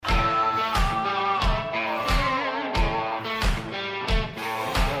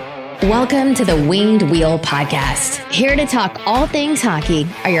Welcome to the Winged Wheel Podcast. Here to talk all things hockey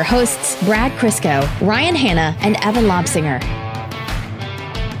are your hosts, Brad Crisco, Ryan Hanna, and Evan Lobsinger.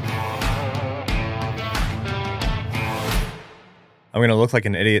 I'm going to look like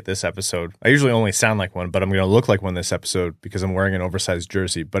an idiot this episode. I usually only sound like one, but I'm going to look like one this episode because I'm wearing an oversized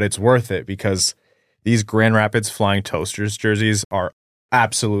jersey. But it's worth it because these Grand Rapids Flying Toasters jerseys are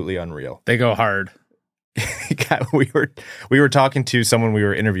absolutely unreal. They go hard. we were talking to someone we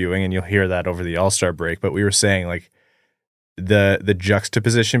were interviewing, and you'll hear that over the All-Star break, but we were saying like the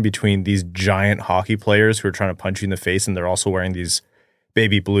juxtaposition between these giant hockey players who are trying to punch you in the face and they're also wearing these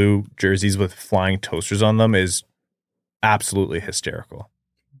baby blue jerseys with flying toasters on them is absolutely hysterical.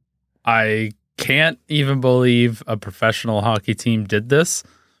 I can't even believe a professional hockey team did this,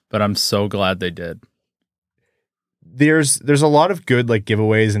 but I'm so glad they did. There's a lot of good like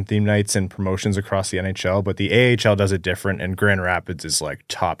giveaways and theme nights and promotions across the NHL, but the AHL does it different, and Grand Rapids is like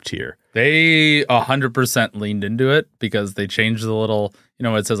top tier. They 100% leaned into it because they changed the little,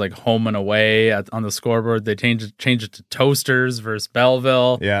 it says like home and away on the scoreboard. They changed it to Toasters versus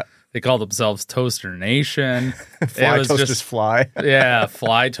Belleville. Yeah. They called themselves Toaster Nation. Fly Toasters Fly. Yeah,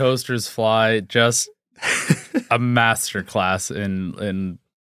 Fly Toasters Fly. Just a masterclass in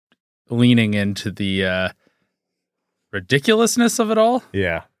leaning into the ridiculousness of it all.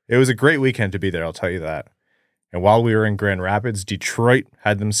 Yeah, it was a great weekend to be there, I'll tell you that. And while we were in Grand Rapids, Detroit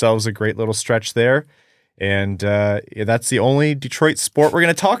had themselves a great little stretch there. And that's the only Detroit sport we're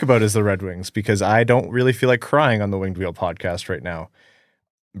going to talk about is the Red Wings, because I don't really feel like crying on the Winged Wheel podcast right now.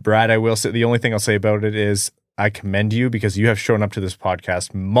 Brad, I will say the only thing I'll say about it is I commend you because you have shown up to this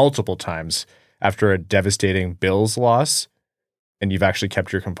podcast multiple times after a devastating Bills loss, and you've actually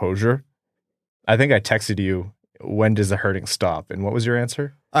kept your composure. I think I texted you, when does the hurting stop? And what was your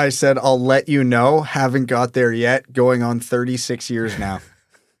answer? I said, I'll let you know. Haven't got there yet. Going on 36 years now.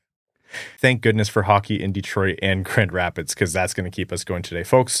 Thank goodness for hockey in Detroit and Grand Rapids, because that's going to keep us going today.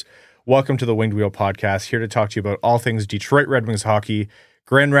 Folks, welcome to the Winged Wheel Podcast, here to talk to you about all things Detroit Red Wings hockey,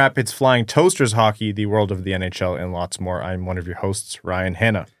 Grand Rapids Flying Toasters hockey, the world of the NHL, and lots more. I'm one of your hosts, Ryan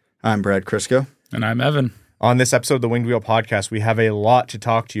Hanna. I'm Brad Crisco. And I'm Evan. On this episode of the Winged Wheel Podcast, we have a lot to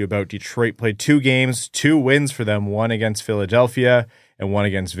talk to you about. Detroit played 2 games, 2 wins for them, one against Philadelphia and one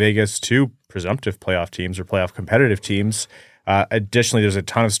against Vegas, 2 presumptive playoff teams or playoff competitive teams. Additionally, there's a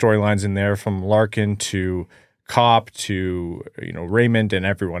ton of storylines in there from Larkin to Kopp to Raymond and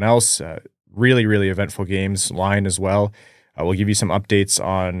everyone else. Really, really eventful games, line as well. We'll give you some updates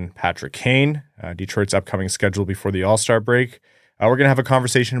on Patrick Kane, Detroit's upcoming schedule before the All-Star break. We're going to have a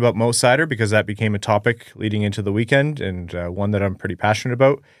conversation about Seider because that became a topic leading into the weekend and one that I'm pretty passionate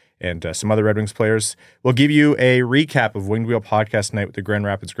about, and some other Red Wings players. We'll give you a recap of Winged Wheel Podcast night with the Grand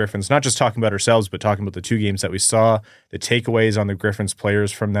Rapids Griffins, not just talking about ourselves, but talking about the 2 games that we saw, the takeaways on the Griffins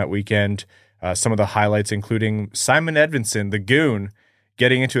players from that weekend, some of the highlights, including Simon Edvinsson, the goon,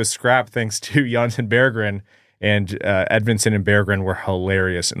 getting into a scrap thanks to Janssen Berggren, and Edvinsson and Berggren were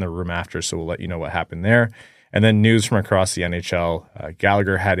hilarious in the room after, so we'll let you know what happened there. And then news from across the NHL.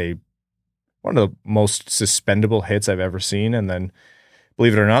 Gallagher had one of the most suspendable hits I've ever seen. And then,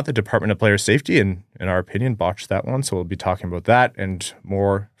 believe it or not, the Department of Player Safety, in our opinion, botched that one. So we'll be talking about that and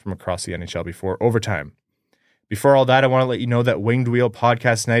more from across the NHL before overtime. Before all that, I want to let you know that Winged Wheel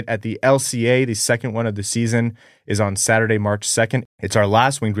Podcast Night at the LCA, the second one of the season, is on Saturday, March 2nd. It's our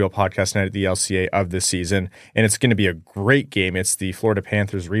last Winged Wheel Podcast Night at the LCA of this season, and it's going to be a great game. It's the Florida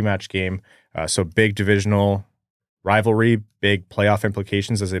Panthers rematch game. So big divisional rivalry, big playoff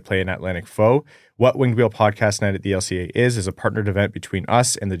implications as they play an Atlantic foe. What Winged Wheel Podcast Night at the LCA is a partnered event between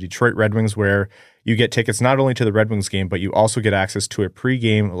us and the Detroit Red Wings, where you get tickets not only to the Red Wings game, but you also get access to a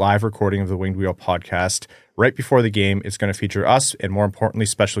pre-game live recording of the Winged Wheel Podcast. Right before the game, it's going to feature us and, more importantly,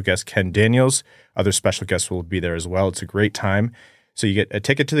 special guest Ken Daniels. Other special guests will be there as well. It's a great time. So you get a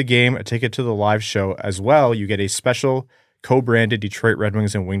ticket to the game, a ticket to the live show as well. You get a special co-branded Detroit Red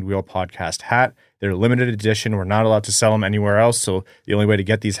Wings and Winged Wheel Podcast hat. They're limited edition. We're not allowed to sell them anywhere else, so the only way to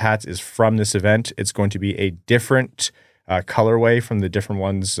get these hats is from this event. It's going to be a different colorway from the different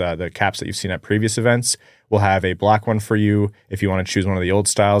ones, the caps that you've seen at previous events. We'll have a black one for you if you want to choose one of the old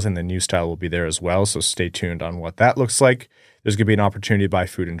styles, and the new style will be there as well, so stay tuned on what that looks like. There's going to be an opportunity to buy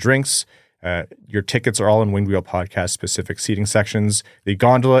food and drinks. Your tickets are all in Winged Wheel Podcast specific seating sections. The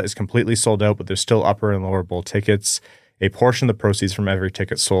gondola is completely sold out, but there's still upper and lower bowl tickets. A portion of the proceeds from every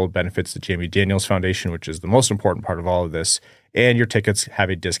ticket sold benefits the Jamie Daniels Foundation, which is the most important part of all of this. And your tickets have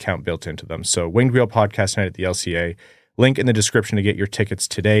a discount built into them. So Winged Wheel Podcast Night at the LCA. Link in the description to get your tickets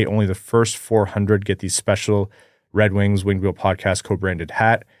today. Only the first 400 get the special Red Wings Winged Wheel Podcast co-branded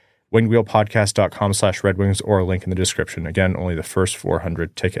hat. wingedwheelpodcast.com/Red Wings or a link in the description. Again, only the first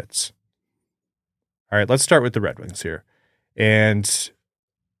 400 tickets. All right, let's start with the Red Wings here. And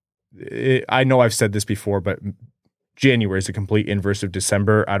I know I've said this before, but January is a complete inverse of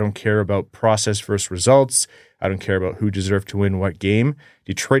December. I don't care about process versus results. I don't care about who deserved to win what game.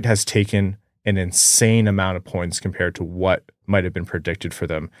 Detroit has taken an insane amount of points compared to what might have been predicted for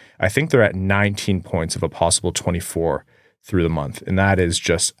them. I think they're at 19 points of a possible 24 through the month, and that is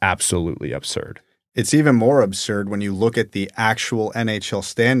just absolutely absurd. It's even more absurd when you look at the actual NHL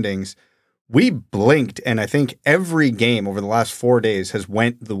standings. We blinked, and I think every game over the last 4 days has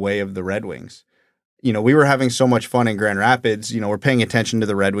went the way of the Red Wings. You know, we were having so much fun in Grand Rapids. You know, we're paying attention to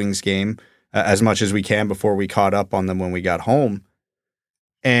the Red Wings game as much as we can before we caught up on them when we got home.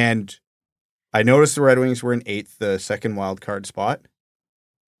 And I noticed the Red Wings were in 8th, the second wild card spot.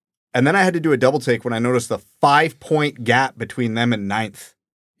 And then I had to do a double take when I noticed the 5-point gap between them and 9th.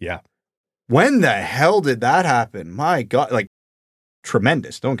 Yeah. When the hell did that happen? My God, like,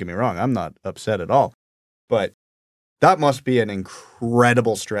 tremendous. Don't get me wrong. I'm not upset at all. But that must be an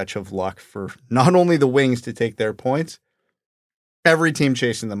incredible stretch of luck for not only the Wings to take their points, every team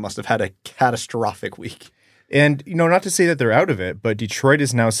chasing them must have had a catastrophic week. And, you know, not to say that they're out of it, but Detroit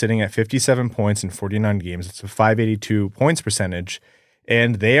is now sitting at 57 points in 49 games. It's a .582 points percentage.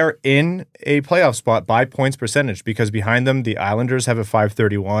 And they are in a playoff spot by points percentage because behind them, the Islanders have a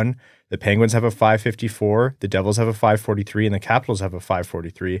 .531, the Penguins have a .554, the Devils have a .543, and the Capitals have a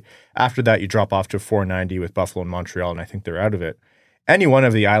 .543. After that, you drop off to .490 with Buffalo and Montreal, and I think they're out of it. Any one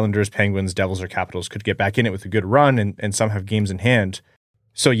of the Islanders, Penguins, Devils, or Capitals could get back in it with a good run, and some have games in hand.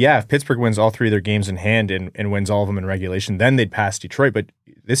 So yeah, if Pittsburgh wins all 3 of their games in hand and wins all of them in regulation, then they'd pass Detroit. But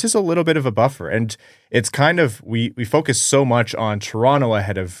this is a little bit of a buffer. And it's kind of, we focus so much on Toronto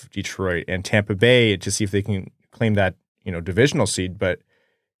ahead of Detroit and Tampa Bay to see if they can claim that, you know, divisional seed. But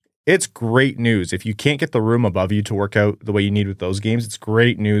it's great news. If you can't get the room above you to work out the way you need with those games, it's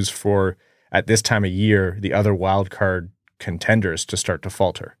great news for, at this time of year, the other wild card contenders to start to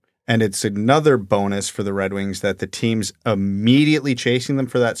falter. And it's another bonus for the Red Wings that the teams immediately chasing them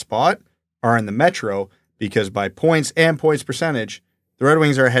for that spot are in the Metro, because by points and points percentage, the Red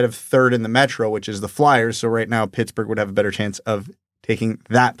Wings are ahead of 3rd in the Metro, which is the Flyers. So right now, Pittsburgh would have a better chance of taking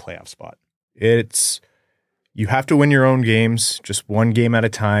that playoff spot. You have to win your own games, just one game at a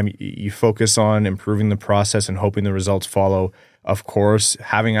time. You focus on improving the process and hoping the results follow. Of course,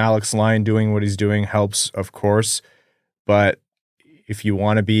 having Alex Lyon doing what he's doing helps, of course. But if you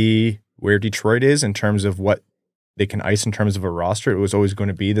want to be where Detroit is in terms of what they can ice in terms of a roster, it was always going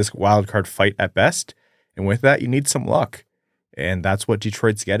to be this wild card fight at best. And with that, you need some luck. And that's what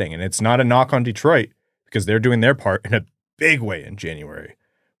Detroit's getting. And it's not a knock on Detroit because they're doing their part in a big way in January.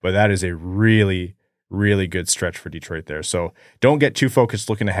 But that is a really, really good stretch for Detroit there. So don't get too focused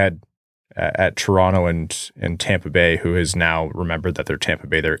looking ahead at Toronto and Tampa Bay, who has now remembered that they're Tampa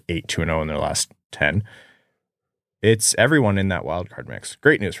Bay. They're 8-2-0 in their last 10. It's everyone in that wild card mix.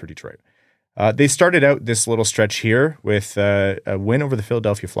 Great news for Detroit. They started out this little stretch here with a win over the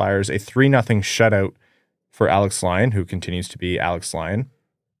Philadelphia Flyers, a 3-0 shutout for Alex Lyon, who continues to be Alex Lyon.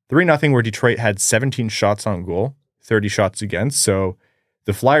 3-0 where Detroit had 17 shots on goal, 30 shots against. So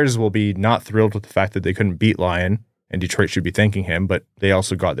the Flyers will be not thrilled with the fact that they couldn't beat Lyon, and Detroit should be thanking him, but they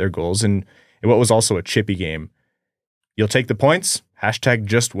also got their goals. And what was also a chippy game. You'll take the points,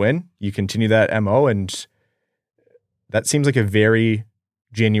 #JustWin. You continue that MO, and that seems like a very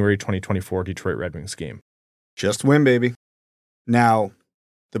January 2024 Detroit Red Wings game. Just win, baby. Now,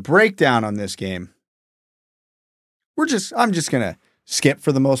 the breakdown on this game, I'm just going to skip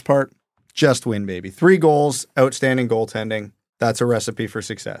for the most part. Just win, baby. 3 goals, outstanding goaltending. That's a recipe for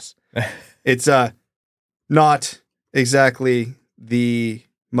success. It's not exactly the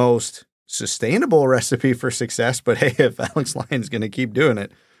most sustainable recipe for success, but hey, if Alex Lyon's going to keep doing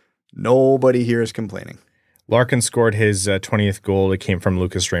it, nobody here is complaining. Larkin scored his 20th goal. It came from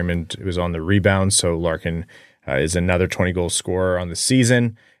Lucas Raymond. It was on the rebound, so Larkin is another 20-goal scorer on the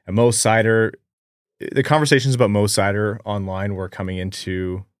season. And Mo Seider, the conversations about Mo Seider online were coming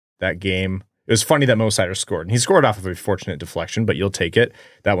into that game. It was funny that Mo Seider scored. And he scored off of a fortunate deflection, but you'll take it.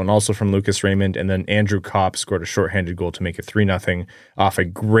 That one also from Lucas Raymond. And then Andrew Kopp scored a shorthanded goal to make it 3-0 off a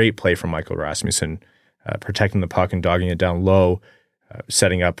great play from Michael Rasmussen, protecting the puck and dogging it down low.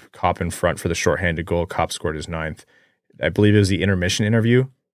 Setting up Kopp in front for the shorthanded goal. Kopp scored his 9th. I believe it was the intermission interview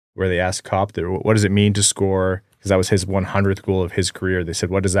where they asked Kopp, what does it mean to score? Because that was his 100th goal of his career. They said,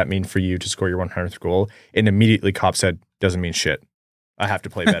 what does that mean for you to score your 100th goal? And immediately Kopp said, doesn't mean shit. I have to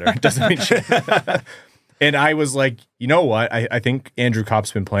play better. It doesn't mean shit. And I was like, you know what? I think Andrew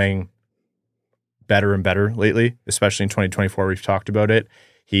Kopp's been playing better and better lately, especially in 2024. We've talked about it.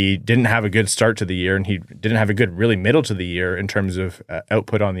 He didn't have a good start to the year, and he didn't have a good really middle to the year in terms of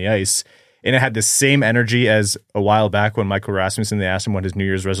output on the ice. And it had the same energy as a while back when Michael Rasmussen, they asked him what his New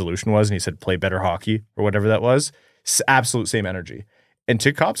Year's resolution was, and he said, play better hockey, or whatever that was. Absolute same energy. And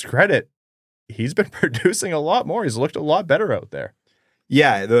to Copp's credit, he's been producing a lot more. He's looked a lot better out there.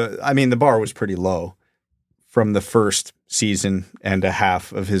 Yeah, the bar was pretty low from the first season and a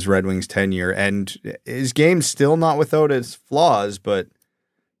half of his Red Wings tenure. And his game's still not without its flaws, but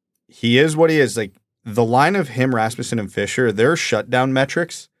he is what he is. Like, the line of him, Rasmussen, and Fisher, their shutdown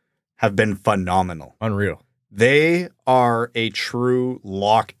metrics have been phenomenal. Unreal. They are a true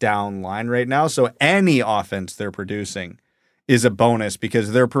lockdown line right now. So any offense they're producing is a bonus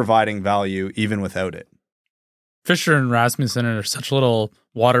because they're providing value even without it. Fisher and Rasmussen are such little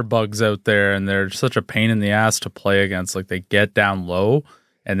water bugs out there, and they're such a pain in the ass to play against. Like, they get down low,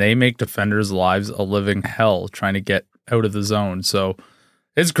 and they make defenders' lives a living hell trying to get out of the zone. So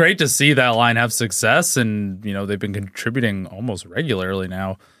it's great to see that line have success, and they've been contributing almost regularly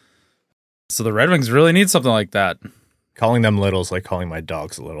now. So the Red Wings really need something like that. Calling them little is like calling my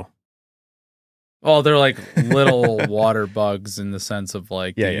dogs little. Oh, they're like little water bugs in the sense of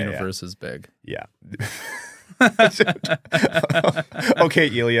like the universe is big. Yeah. Okay,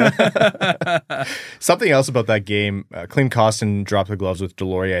 Ilya. Something else about that game, Klim Kostin dropped the gloves with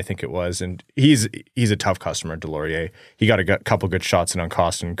Delorier, I think it was, and he's a tough customer, Delorier. He got a couple good shots in on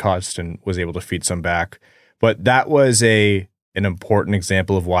Kostin. Kostin was able to feed some back. But that was an important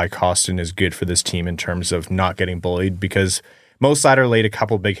example of why Kostin is good for this team in terms of not getting bullied, because Mo Seider laid a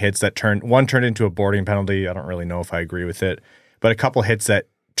couple big hits that turned into a boarding penalty. I don't really know if I agree with it, but a couple hits that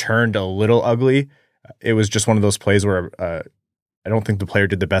turned a little ugly. It was just one of those plays where I don't think the player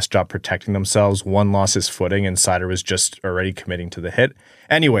did the best job protecting themselves. One lost his footing, and Seider was just already committing to the hit.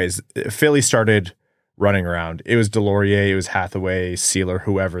 Anyways, Philly started running around. It was Delorier, it was Hathaway, Sealer,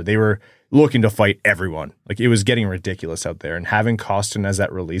 whoever. They were looking to fight everyone. Like, it was getting ridiculous out there. And having Kostin as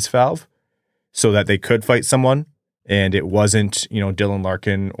that release valve so that they could fight someone, and it wasn't, Dylan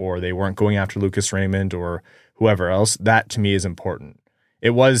Larkin, or they weren't going after Lucas Raymond or whoever else, that to me is important. It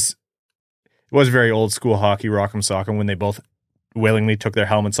was very old school hockey, rock'em sock'em, when they both willingly took their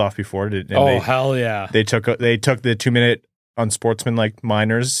helmets off before it. Hell yeah. They took the 2-minute unsportsmanlike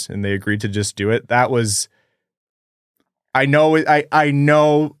minors, and they agreed to just do it. That was, I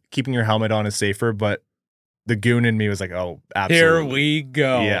know keeping your helmet on is safer, but the goon in me was like, oh, absolutely. Here we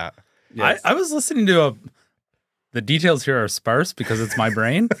go. Yeah. Yes. I was listening to the details here are sparse because it's my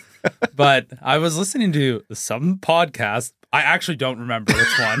brain, but I was listening to some podcast. I actually don't remember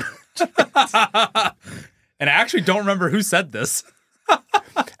which one. And I actually don't remember who said this.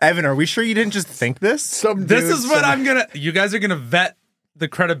 Evan, are we sure you didn't just think this? You guys are gonna vet the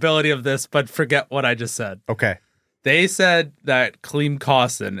credibility of this, but forget what I just said. Okay. They said that Klim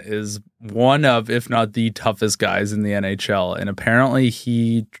Kostin is one of, if not the toughest guys in the NHL. And apparently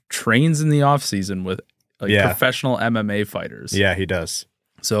he trains in the offseason with professional MMA fighters. Yeah, he does.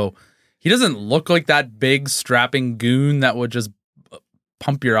 So he doesn't look like that big strapping goon that would just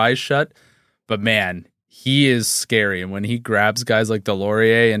pump your eyes shut. But man, he is scary. And when he grabs guys like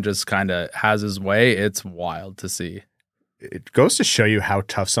Delorier and just kind of has his way, it's wild to see. It goes to show you how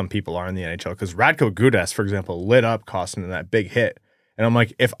tough some people are in the NHL, because Radko Gudas, for example, lit up Kostin in that big hit. And I'm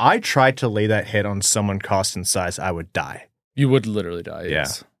like, if I tried to lay that hit on someone Kostin's size, I would die. You would literally die,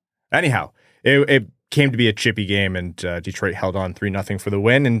 yes. Yeah. Anyhow, it came to be a chippy game, and Detroit held on 3-0 for the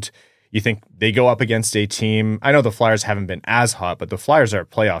win. And you think they go up against a team. I know the Flyers haven't been as hot, but the Flyers are a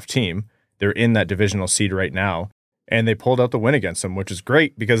playoff team. They're in that divisional seed right now. And they pulled out the win against them, which is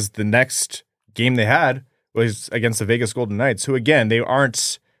great, because the next game they had was against the Vegas Golden Knights, who, again, they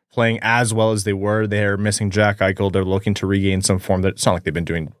aren't playing as well as they were. They're missing Jack Eichel. They're looking to regain some form. It's not like they've been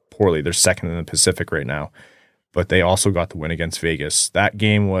doing poorly. They're second in the Pacific right now. But they also got the win against Vegas. That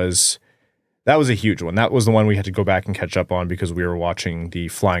game was a huge one. That was the one we had to go back and catch up on because we were watching the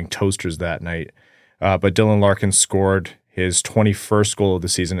Flying Toasters that night. But Dylan Larkin scored his 21st goal of the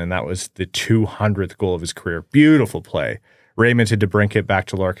season, and that was the 200th goal of his career. Beautiful play. Raymond had to brink it back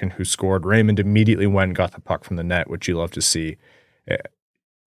to Larkin, who scored. Raymond immediately went and got the puck from the net, which you love to see.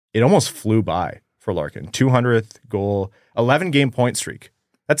 It almost flew by for Larkin. 200th goal, 11-game point streak.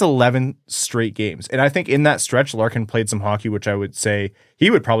 That's 11 straight games. And I think in that stretch, Larkin played some hockey, which I would say, he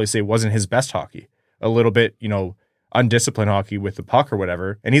would probably say wasn't his best hockey. A little bit, undisciplined hockey with the puck or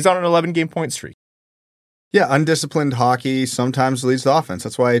whatever. And he's on an 11-game point streak. Yeah, undisciplined hockey sometimes leads to offense.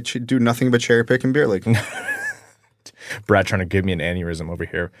 That's why I do nothing but cherry pick in beer league. Brad trying to give me an aneurysm over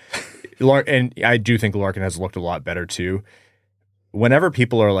here. And I do think Larkin has looked a lot better too. Whenever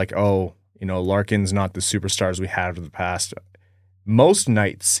people are like, oh, Larkin's not the superstars we had of the past, most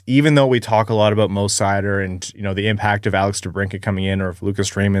nights, even though we talk a lot about Mo Seider and, the impact of Alex DeBrincat coming in, or if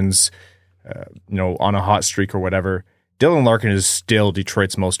Lucas Raymond's, on a hot streak or whatever, Dylan Larkin is still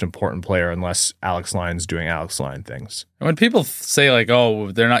Detroit's most important player unless Alex Lyon's doing Alex Lyon things. When people say like, "Oh,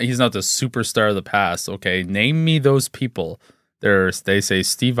 he's not the superstar of the past," okay, name me those people. They say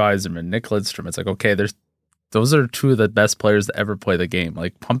Steve Yzerman, Nick Lidstrom. It's like, okay, those are two of the best players to ever play the game.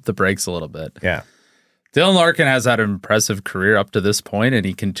 Like, pump the brakes a little bit. Yeah. Dylan Larkin has had an impressive career up to this point, and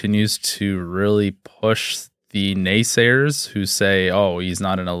he continues to really push the naysayers who say, "Oh, he's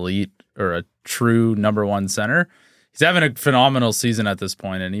not an elite or a true number one center." He's having a phenomenal season at this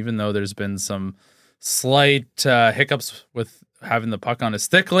point, and even though there's been some slight hiccups with having the puck on his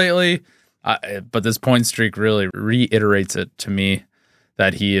stick lately, but this point streak really reiterates it to me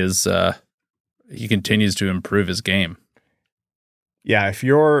that he continues to improve his game. Yeah, if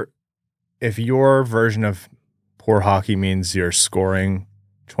your version of poor hockey means you're scoring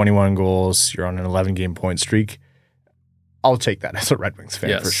 21 goals, you're on an 11-game point streak, I'll take that as a Red Wings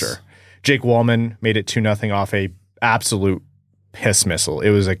fan for sure. Jake Wallman made it 2-0 off a absolute piss missile.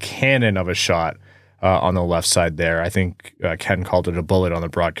 It was a cannon of a shot on the left side there. I think Ken called it a bullet on the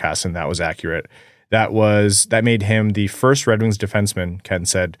broadcast, and that was accurate. That made him the first Red Wings defenseman, Ken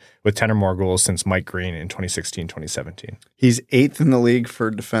said, with 10 or more goals since Mike Green in 2016-2017. He's 8th in the league for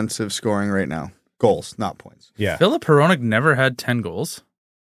defensive scoring right now. Goals, not points. Yeah. Filip Hronek never had 10 goals.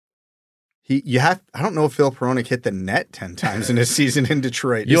 I don't know if Phil Hronek hit the net 10 times in his season in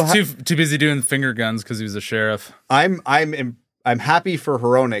Detroit. He's too busy doing finger guns because he was a sheriff. I'm happy for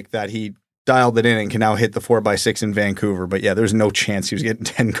Hronek that he dialed it in and can now hit the 4x6 in Vancouver. But yeah, there's no chance he was getting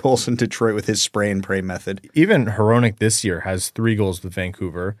 10 goals in Detroit with his spray and pray method. Even Hronek this year has 3 goals with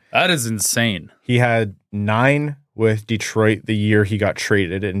Vancouver. That is insane. He had 9 with Detroit the year he got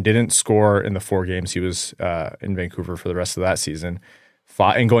traded and didn't score in the 4 games he was in Vancouver for the rest of that season.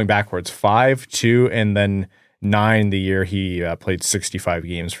 And going backwards, 5, 2, and then 9 the year he played 65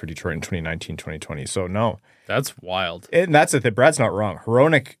 games for Detroit in 2019-2020. So no. That's wild. And that's it. Brad's not wrong.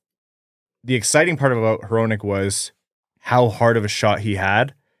 Hronek, the exciting part about Hronek was how hard of a shot he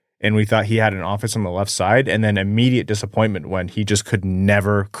had, and we thought he had an offense on the left side, and then immediate disappointment when he just could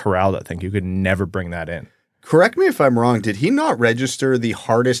never corral that thing. You could never bring that in. Correct me if I'm wrong. Did he not register the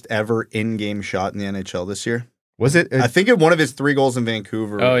hardest ever in-game shot in the NHL this year? Was it? I think one of his 3 goals in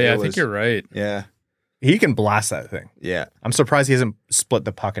Vancouver. Oh, yeah, I think you're right. Yeah. He can blast that thing. Yeah. I'm surprised he hasn't split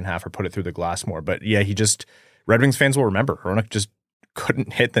the puck in half or put it through the glass more. But yeah, Red Wings fans will remember. Hronek just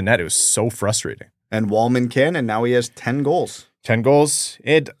couldn't hit the net. It was so frustrating. And Wallman can, and now he has 10 goals. 10 goals.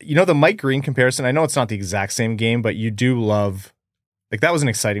 The Mike Green comparison, I know it's not the exact same game, but you do love, that was an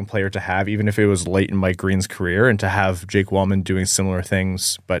exciting player to have, even if it was late in Mike Green's career, and to have Jake Wallman doing similar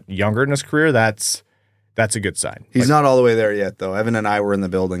things, but younger in his career, that's a good sign. He's not all the way there yet, though. Evan and I were in the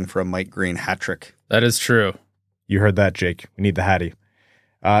building for a Mike Green hat trick. That is true. You heard that, Jake. We need the Hattie.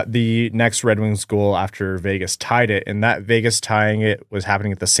 The next Red Wings goal after Vegas tied it, and that Vegas tying it was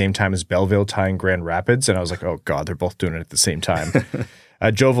happening at the same time as Belleville tying Grand Rapids, and I was like, oh, God, they're both doing it at the same time.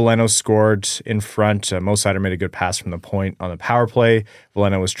 Joe Veleno scored in front. Mo Seider made a good pass from the point on the power play.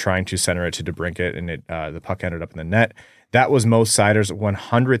 Veleno was trying to center it to DeBrincat, and the puck ended up in the net. That was Mo Seider's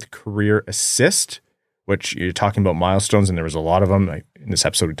 100th career assist, which you're talking about milestones, and there was a lot of them. In this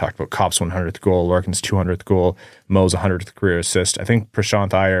episode, we talked about Kopp's 100th goal, Larkin's 200th goal, Mo's 100th career assist. I think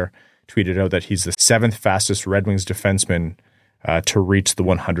Prashant Iyer tweeted out that he's the 7th fastest Red Wings defenseman to reach the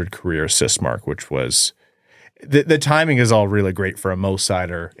 100 career assist mark, which was the timing is all really great for a Mo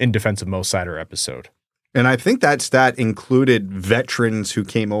Seider, in defense of Mo Seider episode. And I think that stat included veterans who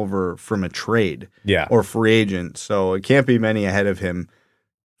came over from a trade or free agent. So it can't be many ahead of him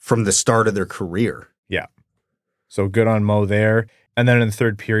from the start of their career. Yeah. So good on Mo there. And then in the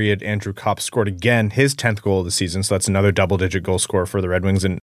third period, Andrew Kopp scored again his 10th goal of the season. So that's another double-digit goal scorer for the Red Wings.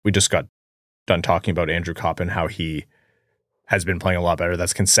 And we just got done talking about Andrew Kopp and how he has been playing a lot better.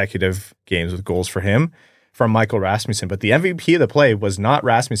 That's consecutive games with goals for him from Michael Rasmussen. But the MVP of the play was not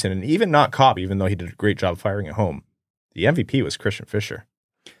Rasmussen and even not Kopp, even though he did a great job firing it home. The MVP was Christian Fischer.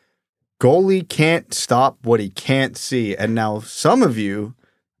 Goalie can't stop what he can't see. And now some of you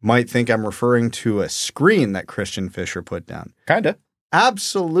might think I'm referring to a screen that Christian Fischer put down. Kinda.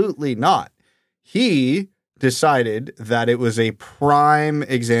 Absolutely not. He decided that it was a prime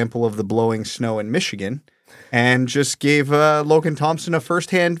example of the blowing snow in Michigan and just gave Logan Thompson a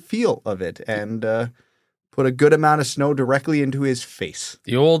firsthand feel of it and put a good amount of snow directly into his face.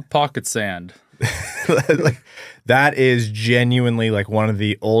 The old pocket sand. That is genuinely one of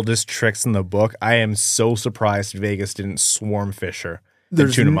the oldest tricks in the book. I am so surprised Vegas didn't swarm Fischer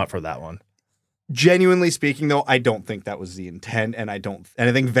and tune him up for that one. Genuinely speaking, though, I don't think that was the intent, and I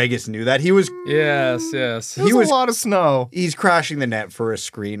think Vegas knew that. He was Yes. There was a lot of snow. He's crashing the net for a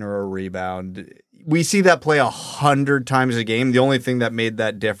screen or a rebound. We see that play 100 times a game. The only thing that made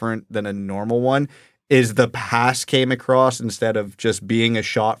that different than a normal one is the pass came across instead of just being a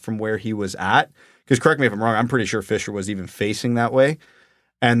shot from where he was at. Because correct me if I'm wrong, I'm pretty sure Fisher was even facing that way.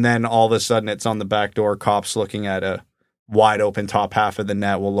 And then all of a sudden it's on the back door, Kopp's looking at a wide open top half of the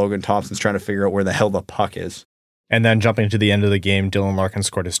net while Logan Thompson's trying to figure out where the hell the puck is. And then jumping to the end of the game, Dylan Larkin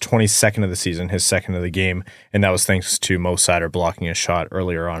scored his 22nd of the season, his second of the game, and that was thanks to Mo Seider blocking a shot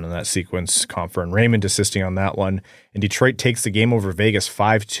earlier on in that sequence. Compher and Raymond assisting on that one. And Detroit takes the game over Vegas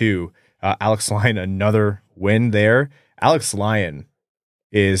 5-2. Alex Lyon, another win there. Alex Lyon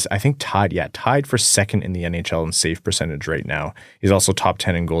is, I think, tied for second in the NHL in save percentage right now. He's also top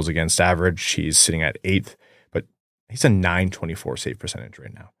 10 in goals against average. He's sitting at 8th, but he's a .924 save percentage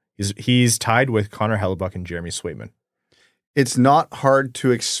right now. He's tied with Connor Hellebuck and Jeremy Swayman. It's not hard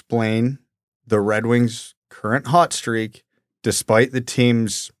to explain the Red Wings' current hot streak, despite the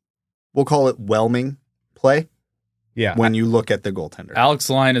team's, we'll call it whelming play. Yeah. When you look at the goaltender. Alex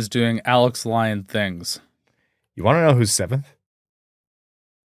Lyon is doing Alex Lyon things. You want to know who's 7th?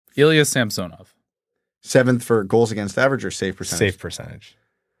 Ilya Samsonov. 7th for goals against average or save percentage? Save percentage.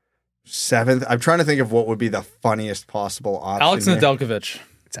 7th. I'm trying to think of what would be the funniest possible option. Alex Nedeljkovic.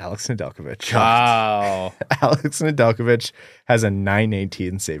 It's Alex Nedeljkovic. Wow. Alex Nedeljkovic has a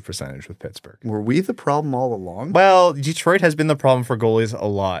 .918 save percentage with Pittsburgh. Were we the problem all along? Well, Detroit has been the problem for goalies a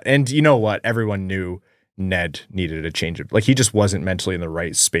lot. And you know what? Everyone knew Ned needed a change. Like, he just wasn't mentally in the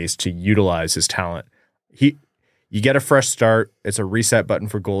right space to utilize his talent. You get a fresh start. It's a reset button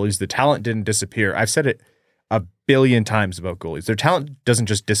for goalies. The talent didn't disappear. I've said it a billion times about goalies. Their talent doesn't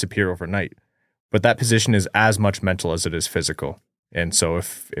just disappear overnight, but that position is as much mental as it is physical. And so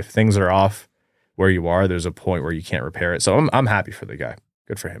if things are off where you are, there's a point where you can't repair it. So I'm happy for the guy.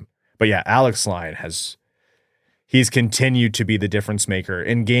 Good for him. But yeah, Alex Lyon he's continued to be the difference maker.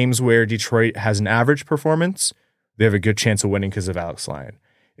 In games where Detroit has an average performance, they have a good chance of winning because of Alex Lyon.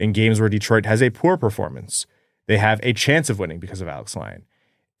 In games where Detroit has a poor performance, they have a chance of winning because of Alex Lyon.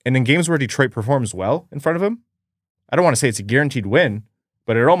 And in games where Detroit performs well in front of him, I don't want to say it's a guaranteed win,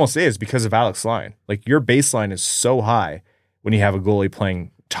 but it almost is because of Alex Lyon. Like, your baseline is so high when you have a goalie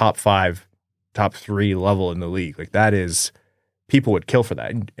playing top 5, top 3 level in the league. Like, that is, people would kill for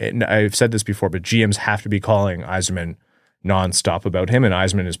that. And I've said this before, but GMs have to be calling Yzerman nonstop about him. And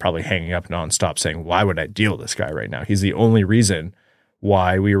Yzerman is probably hanging up nonstop saying, why would I deal with this guy right now? He's the only reason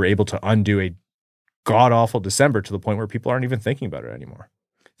why we were able to undo a god-awful December to the point where people aren't even thinking about it anymore.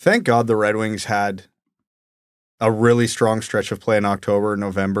 Thank God the Red Wings had a really strong stretch of play in October,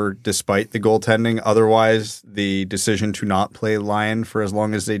 November, despite the goaltending. Otherwise, the decision to not play Lyon for as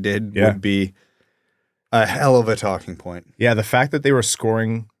long as they did would be a hell of a talking point. Yeah, the fact that they were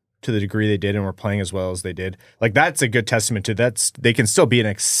scoring to the degree they did and were playing as well as they did, like, that's a good testament to they can still be an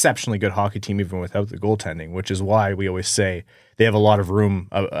exceptionally good hockey team even without the goaltending, which is why we always say they have a lot of room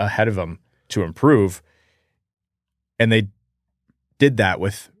ahead of them to improve. And they did that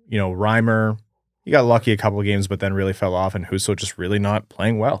with, Reimer. He got lucky a couple of games, but then really fell off, and Husso just really not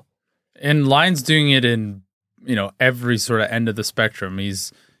playing well. And Lyon's doing it in, every sort of end of the spectrum.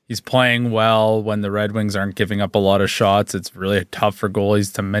 He's playing well when the Red Wings aren't giving up a lot of shots. It's really tough for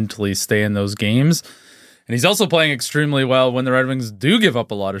goalies to mentally stay in those games. And he's also playing extremely well when the Red Wings do give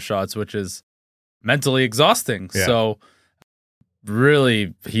up a lot of shots, which is mentally exhausting. Yeah. So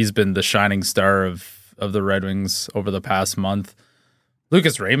really, he's been the shining star of the Red Wings over the past month.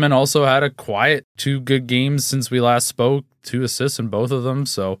 Lucas Raymond also had a quiet 2 good games since we last spoke, 2 assists in both of them.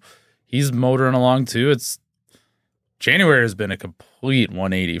 So he's motoring along too. January has been a complete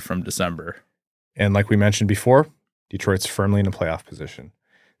 180 from December. And like we mentioned before, Detroit's firmly in a playoff position.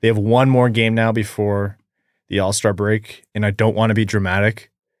 They have one more game now before the All-Star break, and I don't want to be dramatic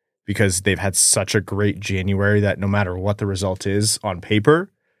because they've had such a great January that no matter what the result is on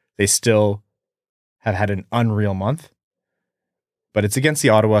paper, they still have had an unreal month. But it's against the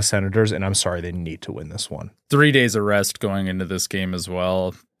Ottawa Senators, and I'm sorry, they need to win this one. 3 days of rest going into this game as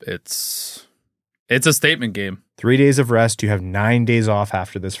well. It's a statement game. 3 days of rest. You have 9 days off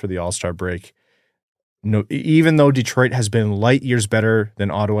after this for the All-Star break. No, even though Detroit has been light years better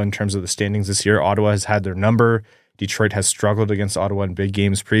than Ottawa in terms of the standings this year, Ottawa has had their number. Detroit has struggled against Ottawa in big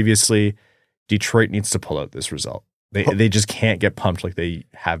games previously. Detroit needs to pull out this result. They just can't get pumped like they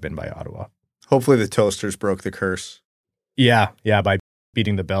have been by Ottawa. Hopefully the Toasters broke the curse. Yeah, by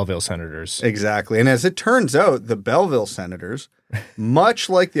beating the Belleville Senators. Exactly. And as it turns out, the Belleville Senators, much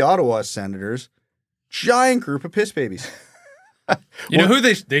like the Ottawa Senators, giant group of piss babies. You know who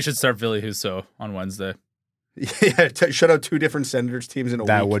they should start Ville Husso on Wednesday? Yeah, shut out 2 different Senators teams in a week.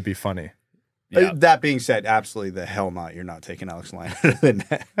 That would be funny. Yeah. That being said, absolutely the hell not. You're not taking Alex Lyon out of the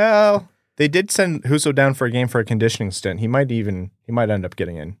net. Well, they did send Husso down for a game for a conditioning stint. He might end up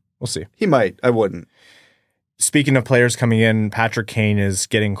getting in. We'll see. He might. I wouldn't. Speaking of players coming in, Patrick Kane is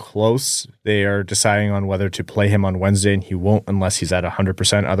getting close. They are deciding on whether to play him on Wednesday, and he won't unless he's at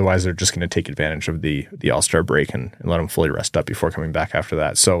 100%. Otherwise, they're just going to take advantage of the All-Star break and let him fully rest up before coming back after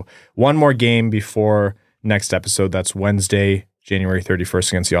that. So one more game before next episode. That's Wednesday, January 31st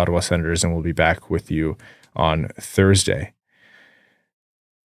against the Ottawa Senators, and we'll be back with you on Thursday.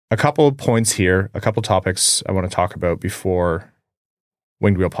 A couple of points here, a couple topics I want to talk about before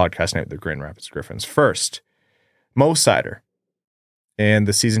Winged Wheel Podcast Night with the Grand Rapids Griffins. First, Mo Seider and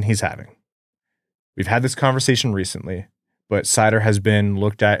the season he's having. We've had this conversation recently, but Seider has been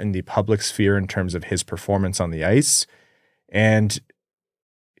looked at in the public sphere in terms of his performance on the ice. And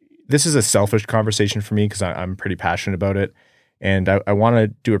this is a selfish conversation for me because I'm pretty passionate about it. And I want to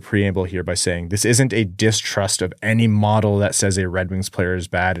do a preamble here by saying this isn't a distrust of any model that says a Red Wings player is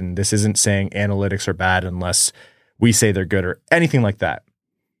bad. And this isn't saying analytics are bad unless we say they're good or anything like that.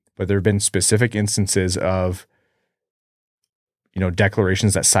 But there have been specific instances of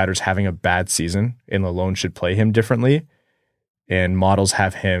declarations that Seider's having a bad season and Lalonde should play him differently. And models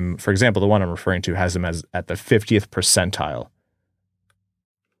have him, for example, the one I'm referring to has him as at the 50th percentile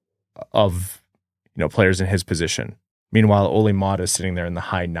of players in his position. Meanwhile, Ole Mata is sitting there in the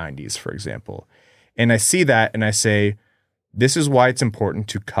high 90s, for example. And I see that and I say, this is why it's important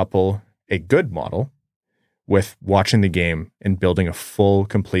to couple a good model with watching the game and building a full,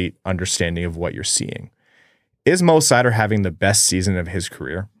 complete understanding of what you're seeing. Is Mo Seider having the best season of his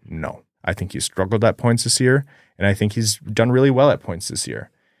career? No. I think he's struggled at points this year, and I think he's done really well at points this year.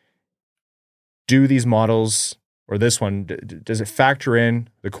 Do these models, or this one, does it factor in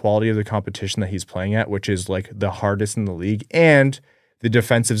the quality of the competition that he's playing at, which is like the hardest in the league, and the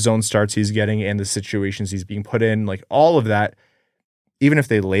defensive zone starts he's getting and the situations he's being put in, like all of that, even if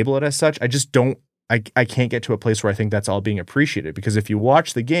they label it as such, I can't get to a place where I think that's all being appreciated, because if you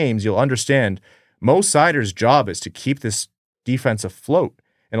watch the games, you'll understand Mo Seider's job is to keep this defense afloat.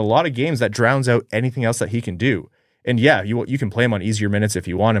 In a lot of games, that drowns out anything else that he can do. And yeah, you can play him on easier minutes if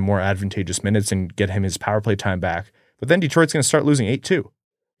you want and more advantageous minutes and get him his power play time back. But then Detroit's going to start losing 8-2.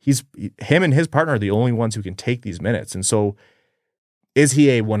 Him and his partner are the only ones who can take these minutes. And so is he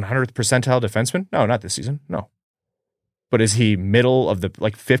a 100th percentile defenseman? No, not this season. No. But is he middle of the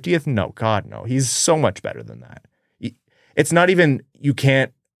 50th? No, God, no. He's so much better than that. It's not even, you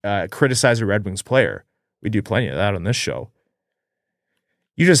can't criticize a Red Wings player. We do plenty of that on this show.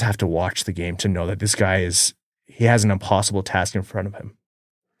 You just have to watch the game to know that this guy he has an impossible task in front of him.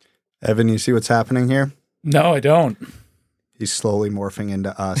 Evan, you see what's happening here? No, I don't. He's slowly morphing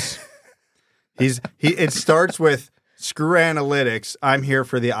into us. It starts with screw analytics. I'm here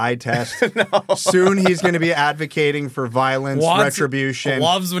for the eye test. No. Soon he's going to be advocating for violence, retribution.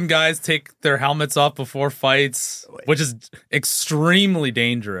 Loves when guys take their helmets off before fights, which is extremely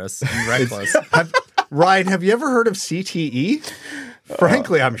dangerous and reckless. Ryan, have you ever heard of CTE?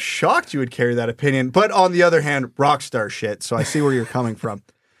 Frankly, I'm shocked you would carry that opinion. But on the other hand, rock star shit. So I see where you're coming from.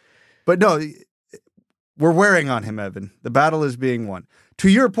 But no, we're wearing on him, Evan. The battle is being won. To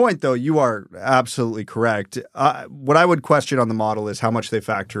your point, though, you are absolutely correct. What I would question on the model is how much they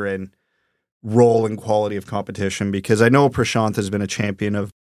factor in role and quality of competition, because I know Prashant has been a champion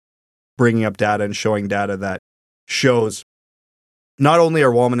of bringing up data and showing data that shows not only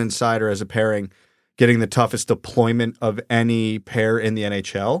are Wallman and Seider as a pairing getting the toughest deployment of any pair in the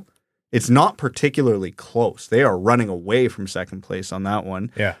NHL, it's not particularly close. They are running away from second place on that one,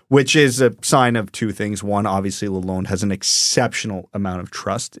 which is a sign of two things. One, obviously, Lalonde has an exceptional amount of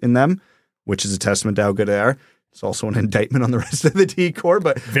trust in them, which is a testament to how good they are. It's also an indictment on the rest of the D-core.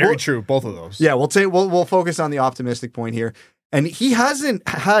 But very true, both of those. Yeah, we'll focus on the optimistic point here. And he hasn't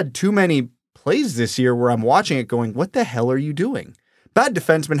had too many plays this year where I'm watching it going, what the hell are you doing? Bad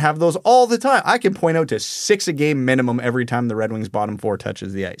defensemen have those all the time. I can point out to 6 a game minimum every time the Red Wings bottom 4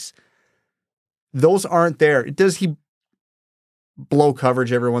 touches the ice. Those aren't there. Does he blow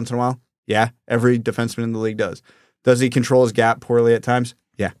coverage every once in a while? Yeah, every defenseman in the league does. Does he control his gap poorly at times?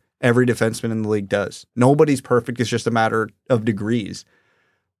 Yeah, every defenseman in the league does. Nobody's perfect. It's just a matter of degrees.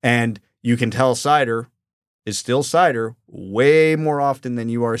 And you can tell Seider is still Seider way more often than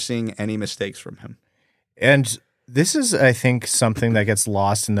you are seeing any mistakes from him. And this is, I think, something that gets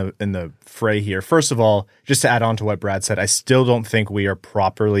lost in the fray here. First of all, just to add on to what Brad said, I still don't think we are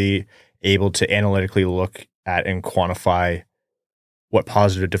properly able to analytically look at and quantify what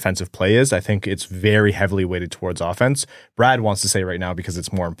positive defensive play is. I think it's very heavily weighted towards offense. Brad wants to say right now because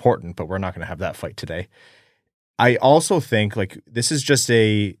it's more important, but we're not going to have that fight today. I also think like this is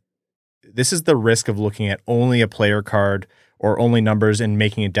the risk of looking at only a player card or only numbers and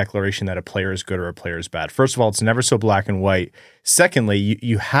making a declaration that a player is good or a player is bad. First of all, it's never so black and white. Secondly,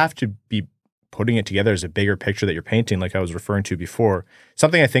 you have to be putting it together as a bigger picture that you're painting, like I was referring to before.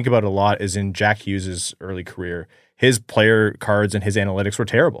 Something I think about a lot is in Jack Hughes' early career, his player cards and his analytics were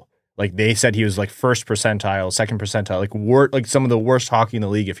terrible. Like they said he was like first percentile, second percentile, like some of the worst hockey in the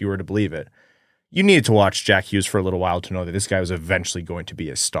league if you were to believe it. You needed to watch Jack Hughes for a little while to know that this guy was eventually going to be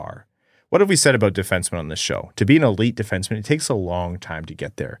a star. What have we said about defensemen on this show? To be an elite defenseman, it takes a long time to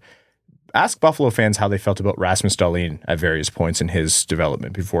get there. Ask Buffalo fans how they felt about Rasmus Dahlin at various points in his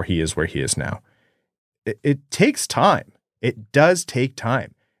development before he is where he is now. It takes time. It does take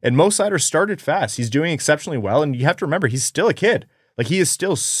time. And Mo Seider started fast. He's doing exceptionally well. And you have to remember, he's still a kid. Like he is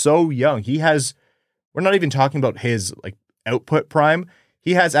still so young. We're not even talking about his like output prime.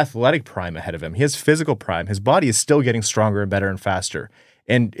 He has athletic prime ahead of him. He has physical prime. His body is still getting stronger and better and faster.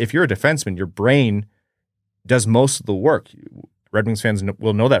 And if you're a defenseman, your brain does most of the work. Red Wings fans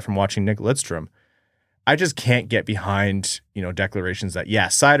will know that from watching Nick Lidstrom. I just can't get behind, declarations that, yeah,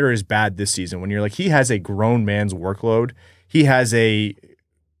 Seider is bad this season. When you're like, he has a grown man's workload. He has a,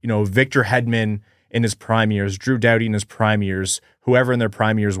 Victor Hedman in his prime years, Drew Doughty in his prime years, whoever in their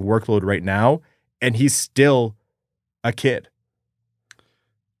prime years workload right now, and he's still a kid.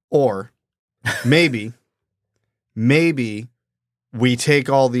 Or maybe we take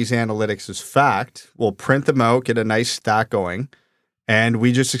all these analytics as fact, we'll print them out, get a nice stack going, and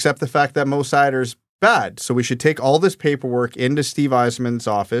we just accept the fact that Mo Seider's bad. So we should take all this paperwork into Steve Yzerman's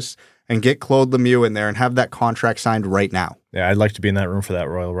office and get Claude Lemieux in there and have that contract signed right now. Yeah, I'd like to be in that room for that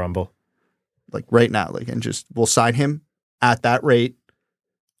Royal Rumble. Like right now, we'll sign him at that rate,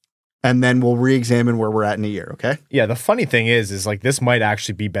 and then we'll re-examine where we're at in a year, okay? Yeah, the funny thing is like this might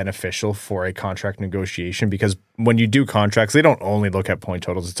actually be beneficial for a contract negotiation because when you do contracts, they don't only look at point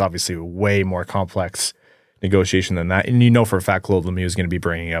totals. It's obviously a way more complex negotiation than that. And for a fact, Claude Lemieux is going to be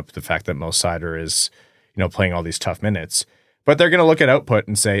bringing up the fact that Mo Seider is, playing all these tough minutes. But they're going to look at output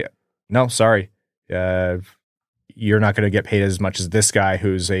and say, no, sorry, you're not going to get paid as much as this guy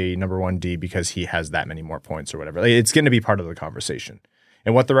who's a number one D because he has that many more points or whatever. Like, it's going to be part of the conversation.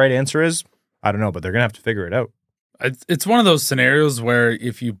 And what the right answer is, I don't know, but they're going to have to figure it out. It's one of those scenarios where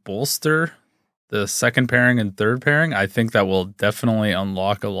if you bolster the second pairing and third pairing, I think that will definitely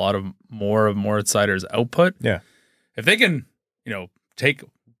unlock a lot of Moritz Seider's output. Yeah. If they can, take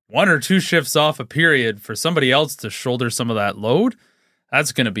one or two shifts off a period for somebody else to shoulder some of that load,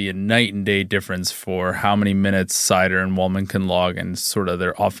 that's going to be a night and day difference for how many minutes Seider and Wallman can log and sort of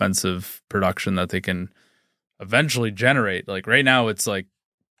their offensive production that they can eventually generate. Like right now, it's like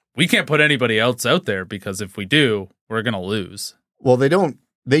we can't put anybody else out there because if we do, we're going to lose. Well,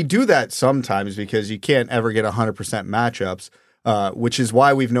 they do that sometimes because you can't ever get 100% matchups, which is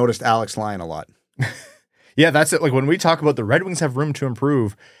why we've noticed Alex Lyon a lot. Yeah, that's it. Like when we talk about the Red Wings have room to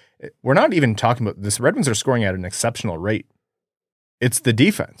improve, we're not even talking about this. Red Wings are scoring at an exceptional rate. It's the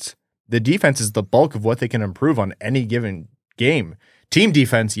defense. The defense is the bulk of what they can improve on any given game. Team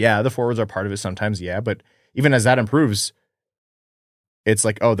defense, yeah, the forwards are part of it sometimes, yeah, but even as that improves, it's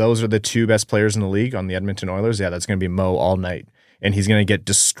like, oh, those are the two best players in the league on the Edmonton Oilers. Yeah, that's going to be Mo all night. And he's going to get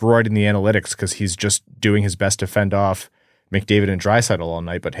destroyed in the analytics because he's just doing his best to fend off McDavid and Draisaitl all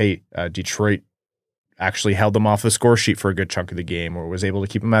night. But hey, Detroit actually held them off the score sheet for a good chunk of the game or was able to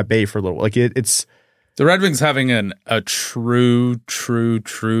keep them at bay for a little. Like it's the Red Wings having a true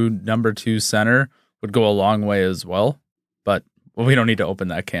number two center would go a long way as well. But we don't need to open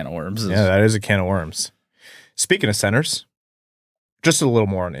that can of worms. Yeah, that is a can of worms. Speaking of centers, just a little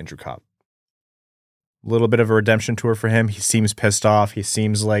more on Andrew Copp. A little bit of a redemption tour for him. He seems pissed off. He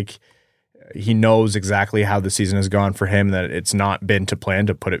seems like he knows exactly how the season has gone for him, that it's not been to plan,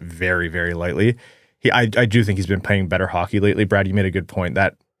 to put it very, very lightly. I do think he's been playing better hockey lately. Brad, you made a good point.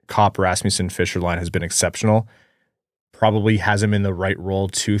 That Copp, Rasmussen, Fischer line has been exceptional. Probably has him in the right role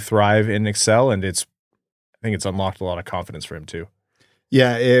to thrive and excel, and I think it's unlocked a lot of confidence for him too.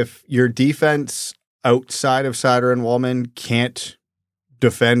 Yeah, if your defense outside of Seider and Wallman can't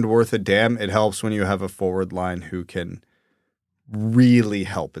defend worth a damn, it helps when you have a forward line who can really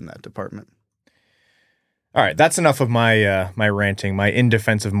help in that department. All right, that's enough of my my ranting, my in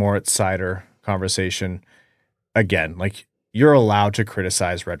defense of Moritz Seider conversation. Again, like, you're allowed to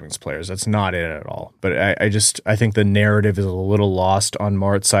criticize Red Wings players. That's not it at all. But I think the narrative is a little lost on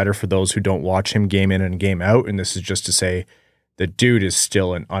Moritz Seider for those who don't watch him game in and game out. And this is just to say the dude is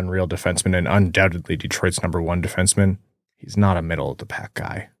still an unreal defenseman and undoubtedly Detroit's number one defenseman. he's not a middle of the pack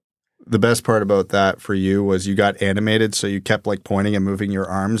guy. The best part about that for you was you got animated, so you kept like pointing and moving your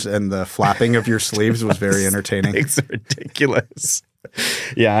arms, and the flapping of your sleeves was very entertaining. It's ridiculous.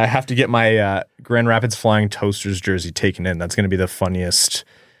 Yeah, I have to get my Grand Rapids Flying Toasters jersey taken in. That's going to be the funniest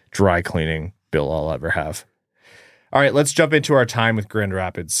dry cleaning bill I'll ever have. All right, let's jump into our time with Grand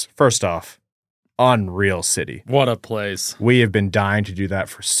Rapids. First off, unreal city. What a place. We have been dying to do that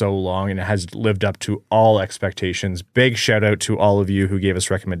for so long, and it has lived up to all expectations. Big shout out to all of you who gave us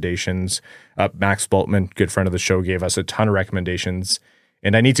recommendations. Max Boltman, good friend of the show, gave us a ton of recommendations.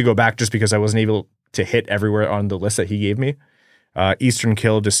 And I need to go back just because I wasn't able to hit everywhere on the list that he gave me. Eastern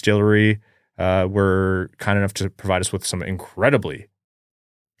Kill Distillery were kind enough to provide us with some incredibly,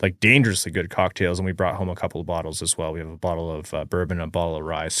 dangerously good cocktails, and we brought home a couple of bottles as well. We have a bottle of bourbon and a bottle of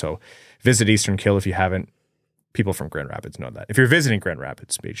rye. So visit Eastern Kill if you haven't. People from Grand Rapids know that. If you're visiting Grand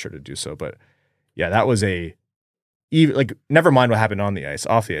Rapids, make sure to do so. But yeah, that was never mind what happened on the ice,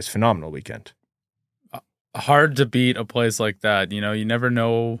 off the ice, phenomenal weekend. Hard to beat a place like that. You know, you never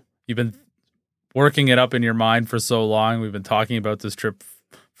know. You've been working it up in your mind for so long. We've been talking about this trip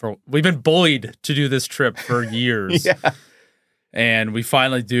we've been bullied to do this trip for years. Yeah. And we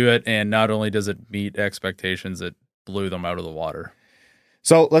finally do it, and not only does it meet expectations, it blew them out of the water.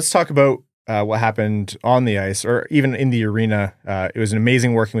 So let's talk about what happened on the ice, or even in the arena. It was an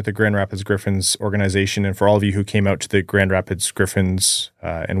amazing working with the Grand Rapids Griffins organization, and for all of you who came out to the Grand Rapids Griffins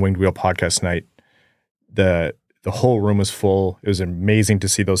and Winged Wheel podcast night, the whole room was full. It was amazing to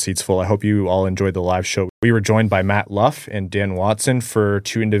see those seats full. I hope you all enjoyed the live show. We were joined by Matt Luff and Dan Watson for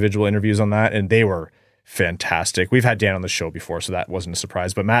 2 individual interviews on that, and they were fantastic. We've had Dan on the show before, so that wasn't a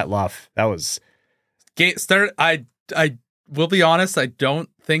surprise. But Matt Luff, that was... I will be honest, I don't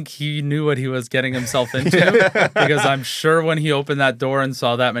think he knew what he was getting himself into, because I'm sure when he opened that door and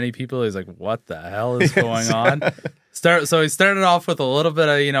saw that many people, he's like, what the hell is going on? So he started off with a little bit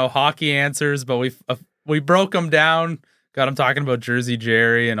of, hockey answers, but we broke him down, got him talking about Jersey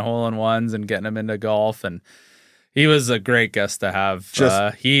Jerry and hole-in-ones and getting him into golf, and he was a great guest to have.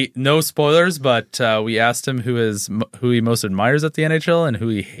 No spoilers, but we asked him who he most admires at the NHL and who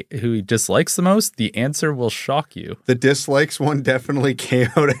he dislikes the most. The answer will shock you. The dislikes one definitely came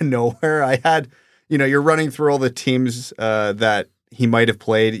out of nowhere. I had, you're running through all the teams that he might have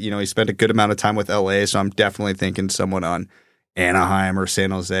played. He spent a good amount of time with LA, so I'm definitely thinking someone on Anaheim or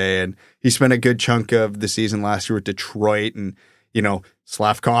San Jose. And he spent a good chunk of the season last year with Detroit, and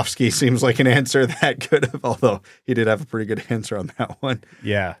Slavkovsky seems like an answer that could have, although he did have a pretty good answer on that one.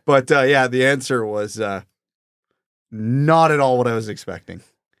 Yeah. But the answer was not at all what I was expecting.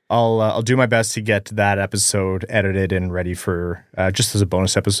 I'll do my best to get that episode edited and ready for just as a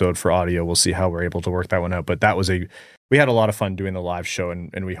bonus episode for audio. We'll see how we're able to work that one out. But we had a lot of fun doing the live show,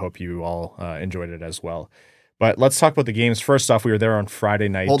 and we hope you all enjoyed it as well. But let's talk about the games. First off, we were there on Friday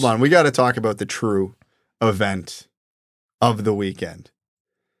night. Hold on. We got to talk about the true event of the weekend.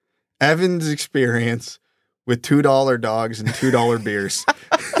 Evan's experience with $2 dogs and $2 beers.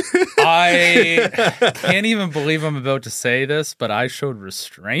 I can't even believe I'm about to say this, but I showed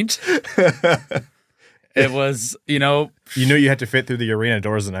restraint. It was, You knew you had to fit through the arena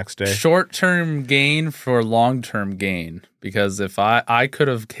doors the next day. Short-term gain for long-term gain. Because if I could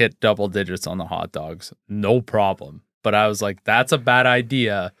have hit double digits on the hot dogs, no problem. But I was like, that's a bad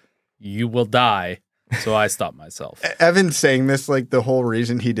idea. You will die. So I stopped myself. Evan saying this, the whole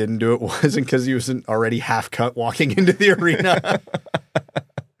reason he didn't do it wasn't because he wasn't already half cut walking into the arena.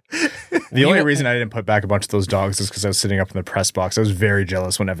 The only reason I didn't put back a bunch of those dogs is because I was sitting up in the press box. I was very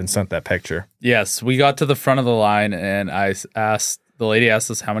jealous when Evan sent that picture. Yes, we got to the front of the line, and the lady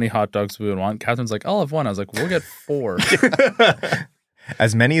asked us how many hot dogs we would want. Catherine's like, I'll have one. I was like, we'll get 4.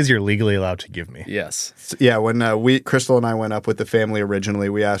 As many as you're legally allowed to give me. Yes. Yeah, when Crystal and I went up with the family originally,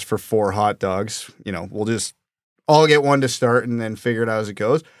 we asked for 4 hot dogs. We'll just all get one to start and then figure it out as it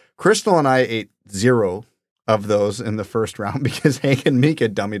goes. Crystal and I ate 0 of those in the first round because Hank and Mika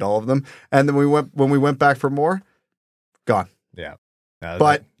dummied all of them. And then when we went back for more, gone. Yeah.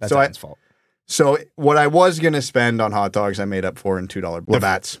 But that's Evan's fault. So what I was going to spend on hot dogs, I made up for in $2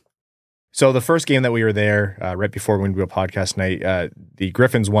 Labatt's. So the first game that we were there, right before Wind Wheel podcast night, the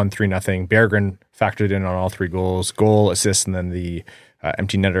Griffins won 3-0. Berggren factored in on all 3 goals, goal, assist, and then the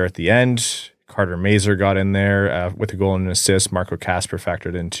empty netter at the end. Carter Mazer got in there with a goal and an assist. Marco Kasper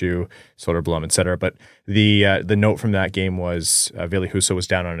factored into Soderblom, etc. But the note from that game was Ville Husso was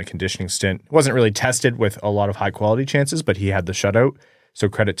down on a conditioning stint. Wasn't really tested with a lot of high quality chances, but he had the shutout. So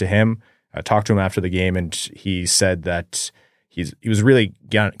credit to him. I talked to him after the game, and he said that he was really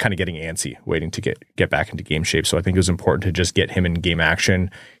kind of getting antsy, waiting to get back into game shape. So I think it was important to just get him in game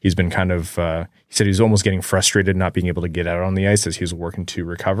action. He's been kind of he said he was almost getting frustrated not being able to get out on the ice as he was working to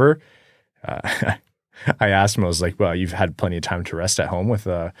recover. I asked him, I was like, well, you've had plenty of time to rest at home with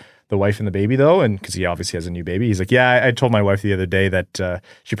the wife and the baby, though, and because he obviously has a new baby. He's like, yeah, I told my wife the other day that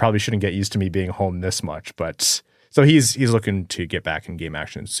she probably shouldn't get used to me being home this much. But so he's looking to get back in game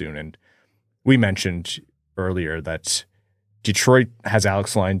action soon. And we mentioned earlier that Detroit has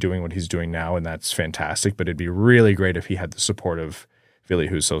Alex Line doing what he's doing now, and that's fantastic. But it'd be really great if he had the support of Ville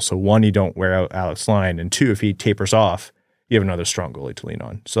Husso. So one, you don't wear out Alex Line, and two, if he tapers off, you have another strong goalie to lean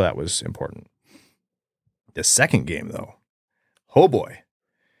on. So that was important. The second game, though, oh boy.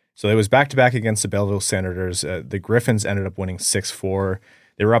 So it was back-to-back against the Belleville Senators. The Griffins ended up winning 6-4.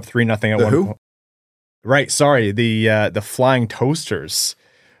 They were up 3-0 at one point. Right, sorry. The Flying Toasters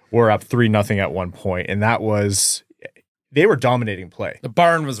were up 3-0 at one point, and that was they were dominating play. The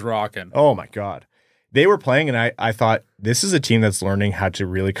barn was rocking. Oh my God. They were playing, and I thought, this is a team that's learning how to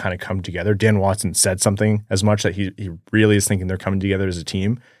really kind of come together. Dan Watson said something as much that he really is thinking they're coming together as a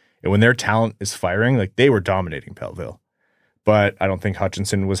team. And when their talent is firing, like they were dominating Belleville. But I don't think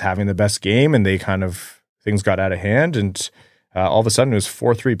Hutchinson was having the best game, and things got out of hand, and all of a sudden it was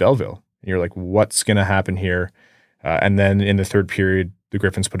 4-3 Belleville. And you're like, what's going to happen here? And then in the third period, the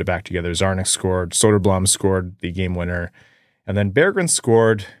Griffins put it back together. Zarnik scored, Soderblom scored the game winner, and then Berggren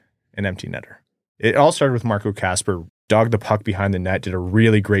scored an empty netter. It all started with Marco Kasper, dogged the puck behind the net, did a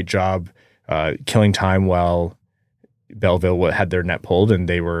really great job killing time while Belleville had their net pulled, and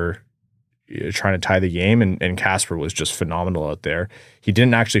they were trying to tie the game, and Kasper was just phenomenal out there. He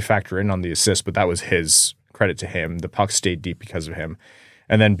didn't actually factor in on the assist, but that was his credit to him. The puck stayed deep because of him.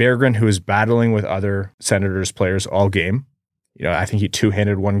 And then Berggren, who was battling with other Senators players all game. I think he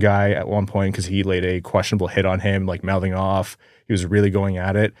two-handed one guy at one point because he laid a questionable hit on him, like mouthing off. He was really going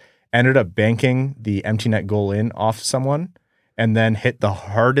at it. Ended up banking the empty net goal in off someone, and then hit the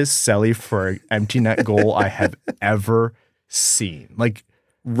hardest celly for an empty net goal I have ever seen. Like,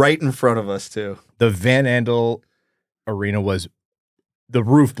 right in front of us, too. The Van Andel arena the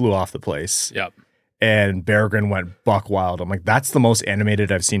roof blew off the place. Yep. And Berggren went buck wild. I'm like, that's the most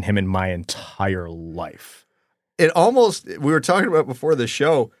animated I've seen him in my entire life. We were talking about before the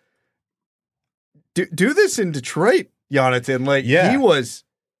show, do this in Detroit, Jonathan. Like, He was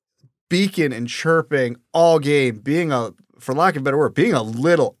beaking and chirping all game, for lack of a better word, being a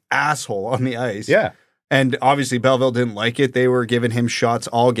little asshole on the ice. Yeah. And obviously Belleville didn't like it. They were giving him shots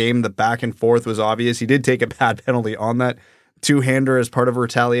all game. The back and forth was obvious. He did take a bad penalty on that two-hander as part of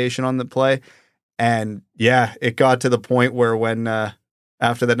retaliation on the play. And yeah, it got to the point where when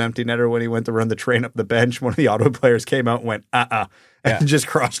after that empty netter, when he went to run the train up the bench, one of the Ottawa players came out and went, and just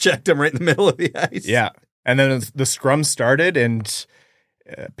cross-checked him right in the middle of the ice. Yeah. And then the scrum started, and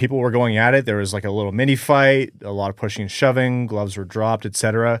people were going at it. There was like a little mini fight, a lot of pushing and shoving, gloves were dropped,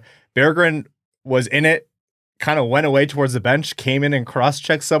 etc. Berggren was in it, kind of went away towards the bench, came in and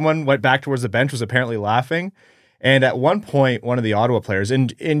cross-checked someone, went back towards the bench, was apparently laughing. And at one point, one of the Ottawa players,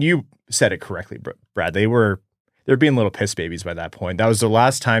 and you said it correctly, Brad, they were being little piss babies by that point. That was the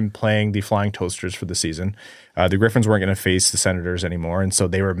last time playing the Flying Toasters for the season. The Griffins weren't going to face the Senators anymore, and so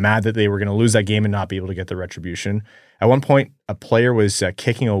they were mad that they were going to lose that game and not be able to get the retribution. At one point, a player was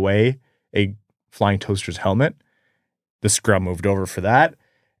kicking away a Flying Toasters helmet. The scrum moved over for that.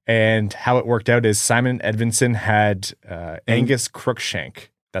 And how it worked out is Simon Edvinsson had Angus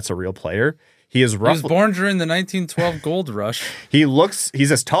Crookshank. That's a real player. He was born during the 1912 gold rush.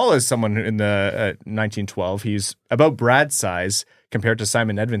 He's as tall as someone in the 1912. He's about Brad's size compared to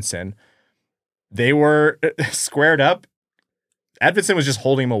Simon Edvinsson. They were squared up. Edvinsson was just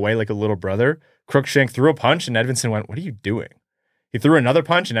holding him away like a little brother. Crookshank threw a punch, and Edvinsson went, "What are you doing?" He threw another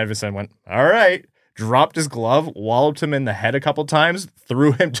punch, and Edvinsson went, "All right." Dropped his glove, walloped him in the head a couple times,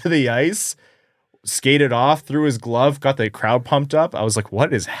 threw him to the ice, skated off, threw his glove, got the crowd pumped up. I was like,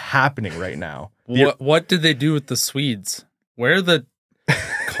 what is happening right now? What did they do with the Swedes? Where are the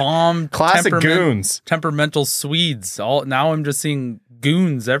calm, classic goons, temperamental Swedes? Now I'm just seeing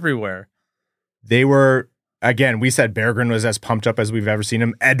goons everywhere. They were, again, we said Berggren was as pumped up as we've ever seen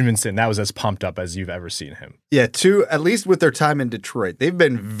him. Edvinsson, that was as pumped up as you've ever seen him. Yeah, at least with their time in Detroit, they've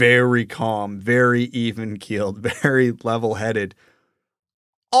been very calm, very even-keeled, very level-headed.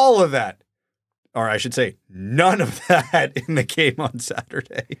 All of that, or I should say, none of that in the game on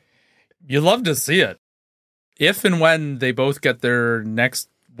Saturday. You love to see it. If and when they both get their next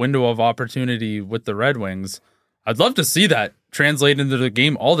window of opportunity with the Red Wings, I'd love to see that translate into the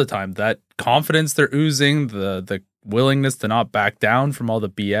game all the time. That confidence they're oozing, the willingness to not back down from all the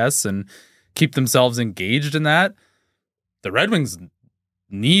BS and keep themselves engaged in that. the Red Wings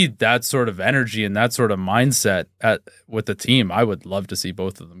need that sort of energy and that sort of mindset with the team. I would love to see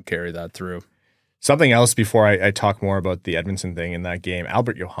both of them carry that through. Something else before I talk more about the Edvinsson thing in that game,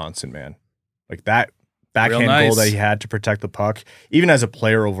 Albert Johansson, man. Like that backhand goal that he had to protect the puck, even as a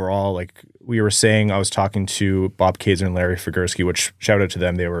player overall, like we were saying, I was talking to Bob Kaiser and Larry Figursky, which shout out to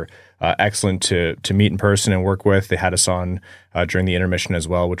them. They were excellent to meet in person and work with. They had us on during the intermission as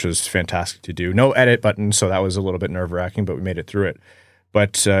well, which was fantastic to do. No edit button, so that was a little bit nerve-wracking, but we made it through it.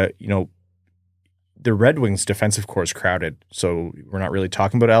 But, the Red Wings defensive core is crowded, so we're not really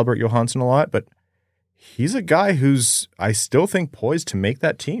talking about Albert Johansson a lot, but he's a guy who's, I still think, poised to make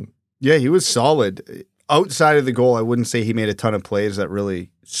that team. Yeah, he was solid. Outside of the goal, I wouldn't say he made a ton of plays that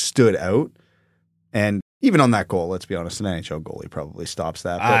really stood out. And even on that goal, let's be honest, an NHL goalie probably stops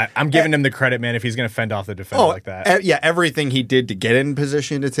that. But I'm giving him the credit, man, if he's going to fend off the defender like that. Yeah, everything he did to get in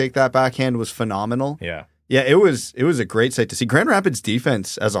position to take that backhand was phenomenal. Yeah. Yeah, it was a great sight to see. Grand Rapids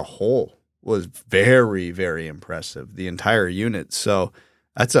defense as a whole was very, very impressive, the entire unit. So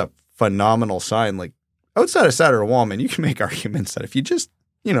that's a phenomenal sign. Like, outside of Seider and Wallman, you can make arguments that if you just,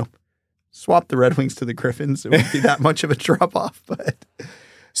 swap the Red Wings to the Griffins, it wouldn't be that much of a drop-off. But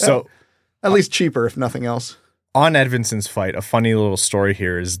so at least cheaper, if nothing else. On Edvinsson's fight, a funny little story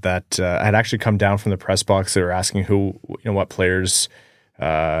here is that I had actually come down from the press box. They were asking what players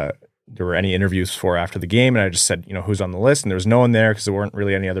there were any interviews for after the game, and I just said, who's on the list, and there was no one there because there weren't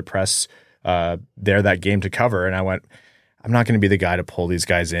really any other press there that game to cover. And I went, I'm not going to be the guy to pull these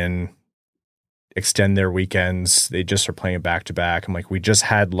guys in, extend their weekends. They just are playing back to back. I'm like, we just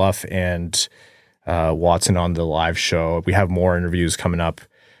had Luff and Watson on the live show. We have more interviews coming up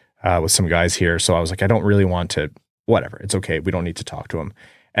with some guys here. So I was like, I don't really want to, whatever. It's okay. We don't need to talk to him.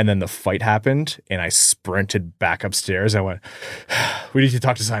 And then the fight happened and I sprinted back upstairs. I went, we need to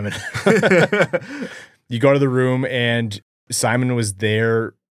talk to Simon. You go to the room and Simon was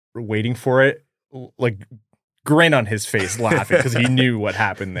there waiting for it, like grin on his face, laughing because he knew what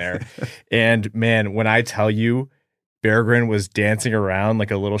happened there. And man, when I tell you, Berggren was dancing around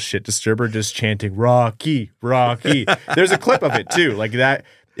like a little shit disturber, just chanting "Rocky, Rocky." There's a clip of it too, like that.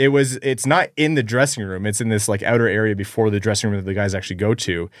 It's not in the dressing room. It's in this like outer area before the dressing room that the guys actually go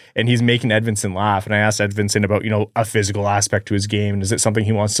to. And he's making Edvinsson laugh. And I asked Edvinsson about, a physical aspect to his game. And is it something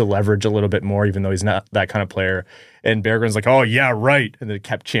he wants to leverage a little bit more, even though he's not that kind of player? And Berggren's like, oh yeah, right. And then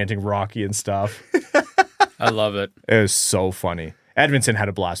kept chanting Rocky and stuff. I love it. It was so funny. Edvinsson had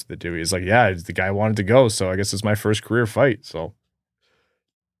a blast with it too. He's like, yeah, the guy wanted to go. So I guess it's my first career fight. So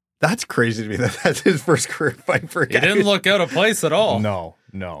that's crazy to me. That's his first career fight for a guy. It didn't look out of place at all. No.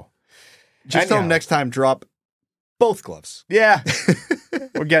 Just tell him next time, drop both gloves. Yeah.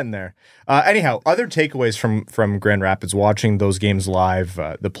 We're getting there. Anyhow, other takeaways from Grand Rapids, watching those games live,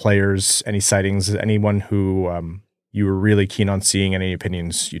 the players, any sightings, anyone who you were really keen on seeing, any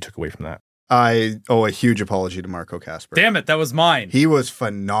opinions you took away from that? I owe a huge apology to Marco Kasper. Damn it, that was mine. He was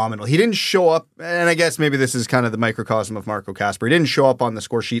phenomenal. He didn't show up, and I guess maybe this is kind of the microcosm of Marco Kasper. He didn't show up on the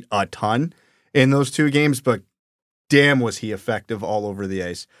score sheet a ton in those two games, but damn was he effective all over the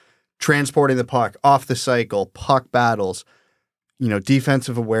ice. Transporting the puck, off the cycle, puck battles,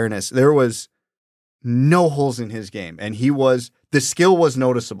 defensive awareness. There was no holes in his game, and the skill was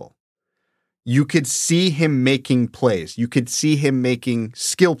noticeable. You could see him making plays. You could see him making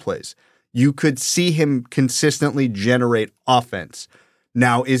skill plays. You could see him consistently generate offense.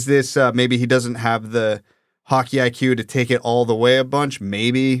 Now, is this maybe he doesn't have the hockey IQ to take it all the way a bunch?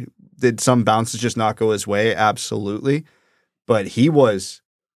 Maybe did some bounces just not go his way? Absolutely. But he was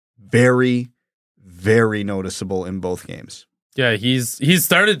very, very noticeable in both games. Yeah, he's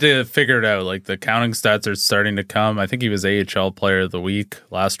started to figure it out. Like the counting stats are starting to come. I think he was AHL Player of the Week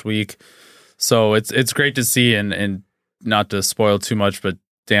last week. So it's great to see, and not to spoil too much, but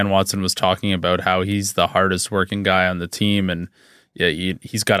Dan Watson was talking about how he's the hardest working guy on the team, and yeah,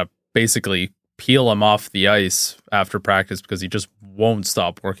 he's got to basically peel him off the ice after practice because he just won't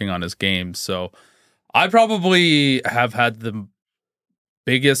stop working on his game. So I probably have had the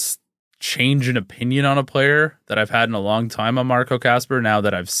biggest change in opinion on a player that I've had in a long time on Marco Kasper now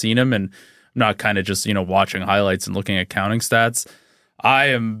that I've seen him and not kind of just, watching highlights and looking at counting stats.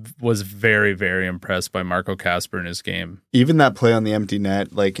 Was very, very impressed by Marco Kasper in his game. Even that play on the empty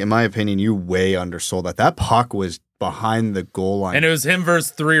net, like in my opinion, you way undersold that. That puck was behind the goal line. And it was him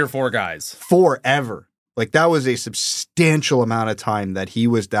versus 3 or 4 guys. Forever. Like that was a substantial amount of time that he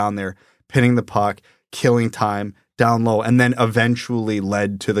was down there pinning the puck, killing time down low, and then eventually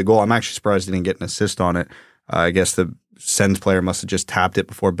led to the goal. I'm actually surprised he didn't get an assist on it. I guess the Sens player must have just tapped it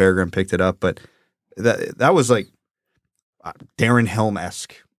before Berggren picked it up, but that was like Darren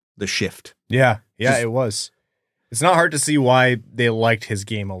Helm-esque, the shift. Yeah, it was. It's not hard to see why they liked his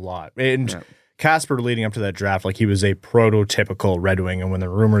game a lot. And Casper, leading up to that draft, like he was a prototypical Red Wing. And when the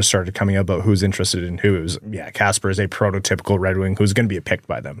rumors started coming out about who's interested in who, it was, Casper is a prototypical Red Wing who's going to be picked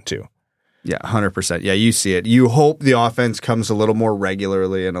by them too. Yeah, 100%. Yeah, you see it. You hope the offense comes a little more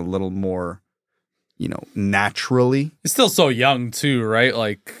regularly and a little more, naturally. He's still so young too, right?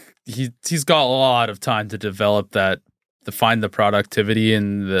 Like he's got a lot of time to develop that, to find the productivity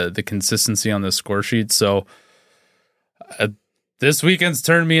and the consistency on the score sheet. So this weekend's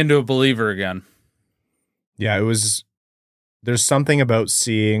turned me into a believer again. Yeah, there's something about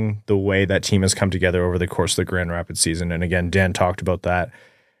seeing the way that team has come together over the course of the Grand Rapids season. And again, Dan talked about that.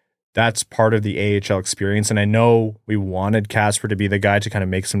 That's part of the AHL experience. And I know we wanted Casper to be the guy to kind of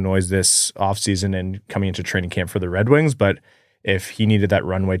make some noise this offseason and coming into training camp for the Red Wings. But if he needed that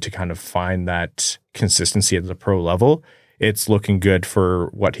runway to kind of find that consistency at the pro level, it's looking good for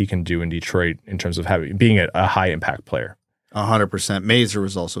what he can do in Detroit in terms of being a high impact player. 100%. Mazer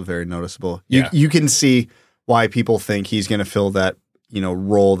was also very noticeable. You can see why people think he's going to fill that,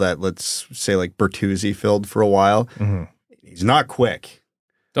 role that, let's say, like Bertuzzi filled for a while. Mm-hmm. He's not quick.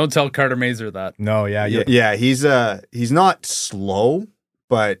 Don't tell Carter Mazer that. No, yeah. He's not slow,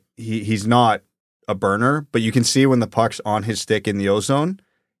 but he's not a burner. But you can see when the puck's on his stick in the O-zone,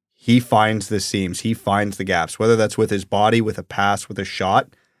 he finds the seams, he finds the gaps. Whether that's with his body, with a pass, with a shot,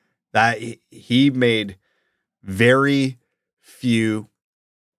 that he made very few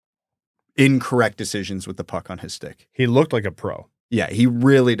incorrect decisions with the puck on his stick. He looked like a pro. Yeah, he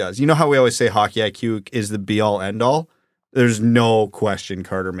really does. You know how we always say hockey IQ is the be-all, end-all? There's no question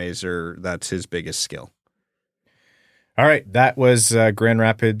Carter Mazer, that's his biggest skill. All right, that was Grand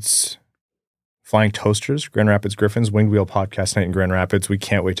Rapids Flying Toasters, Grand Rapids Griffins, Winged Wheel Podcast Night in Grand Rapids. We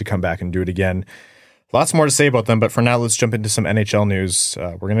can't wait to come back and do it again. Lots more to say about them, but for now, let's jump into some NHL news.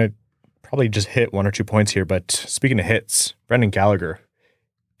 We're going to probably just hit 1 or 2 points here, but speaking of hits, Brendan Gallagher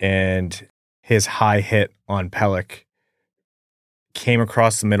and his high hit on Pelech came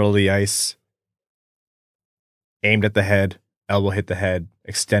across the middle of the ice, aimed at the head, elbow hit the head,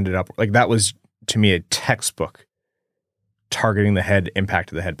 extended up. Like that was, to me, a textbook targeting the head, impact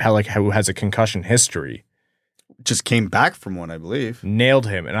to the head. Pelech, who has a concussion history, just came back from one, I believe. Nailed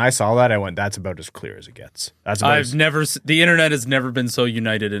him. And I saw that. I went, that's about as clear as it gets. The internet has never been so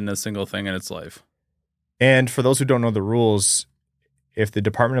united in a single thing in its life. And for those who don't know the rules, if the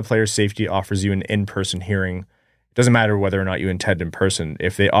Department of Player Safety offers you an in-person hearing, it doesn't matter whether or not you attend in person.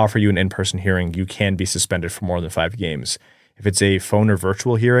 If they offer you an in-person hearing, you can be suspended for more than 5 games. If it's a phone or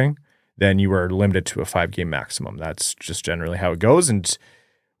virtual hearing, then you are limited to a 5-game maximum. That's just generally how it goes. And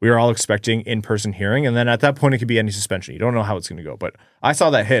we are all expecting in-person hearing. And then at that point, it could be any suspension. You don't know how it's going to go. But I saw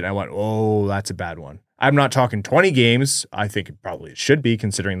that hit and I went, oh, that's a bad one. I'm not talking 20 games. I think it should be,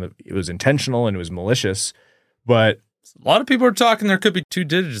 considering that it was intentional and it was malicious. But a lot of people are talking there could be 2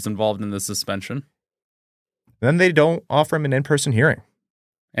 digits involved in the suspension. Then they don't offer him an in-person hearing.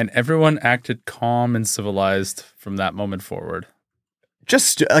 And everyone acted calm and civilized from that moment forward.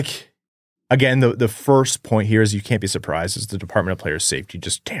 Just like, again, the first point here is you can't be surprised. It's the Department of Player Safety,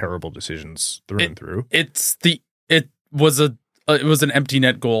 just terrible decisions through and through. It was an empty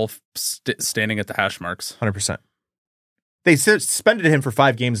net goal standing at the hash marks. 100%. They suspended him for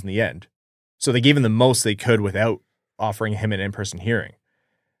 5 games in the end. So they gave him the most they could without offering him an in-person hearing.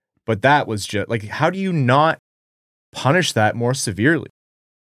 But that was just like, how do you not punish that more severely?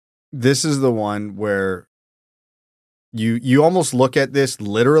 This is the one where you almost look at this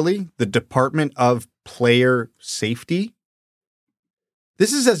literally, the Department of Player Safety.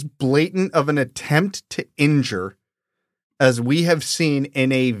 This is as blatant of an attempt to injure as we have seen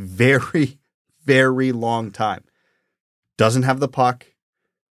in a very, very long time. Doesn't have the puck,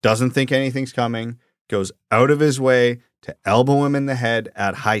 doesn't think anything's coming, goes out of his way to elbow him in the head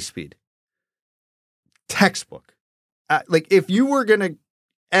at high speed. Textbook. Like, if you were going to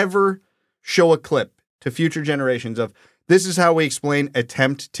ever show a clip to future generations of this is how we explain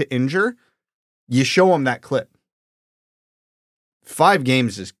attempt to injure, you show them that clip. 5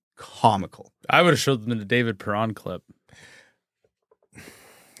 games is comical. I would have showed them the David Perron clip.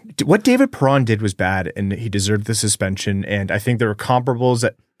 What David Perron did was bad, and he deserved the suspension. And I think there were comparables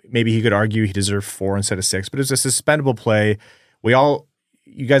that maybe he could argue he deserved 4 instead of 6, but it's a suspendable play.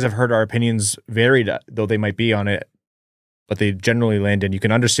 You guys have heard our opinions varied, though they might be on it, but they generally land in. You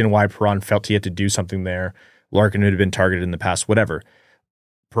can understand why Perron felt he had to do something there. Larkin had been targeted in the past, whatever.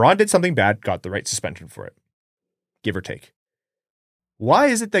 Perron did something bad, got the right suspension for it, give or take. Why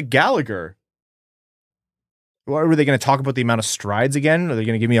is it that Gallagher, were they going to talk about the amount of strides again? Are they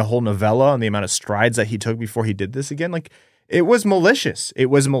going to give me a whole novella on the amount of strides that he took before he did this again? Like, it was malicious. It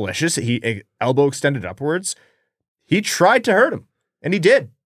was malicious. He elbow extended upwards. He tried to hurt him, and he did.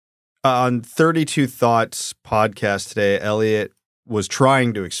 On 32 Thoughts podcast today, Elliot was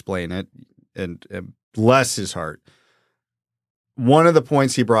trying to explain it, and bless his heart. One of the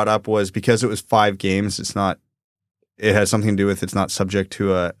points he brought up was because it was 5 games, it has something to do with it's not subject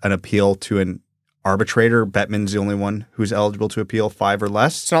to an appeal to an arbitrator. Bettman's the only one who's eligible to appeal 5 or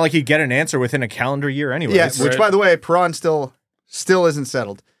less. It's not like you get an answer within a calendar year anyway. Yeah, which, by the way, Perron still isn't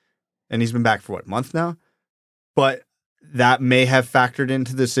settled. And he's been back for, a month now? But that may have factored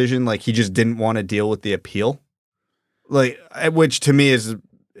into the decision. Like, he just didn't want to deal with the appeal. Like, which to me is,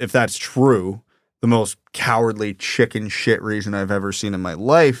 if that's true, the most cowardly chicken shit reason I've ever seen in my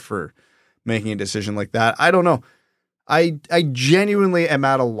life for making a decision like that. I don't know. I genuinely am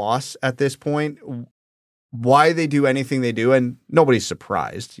at a loss at this point why they do anything they do, and nobody's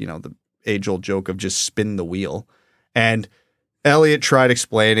surprised. The age-old joke of just spin the wheel. And Elliot tried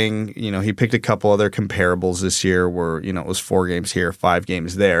explaining, he picked a couple other comparables this year where, it was 4 games here, 5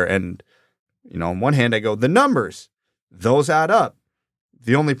 games there. And, on one hand, I go, the numbers, those add up.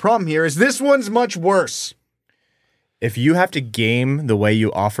 The only problem here is this one's much worse. If you have to game the way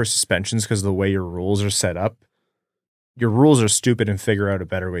you offer suspensions because of the way your rules are set up, your rules are stupid and figure out a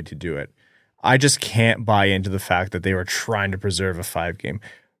better way to do it. I just can't buy into the fact that they were trying to preserve a 5 game.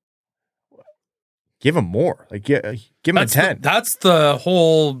 Give them more. Like, give them a 10. That's the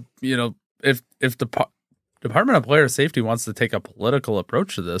whole, if the Department of Player Safety wants to take a political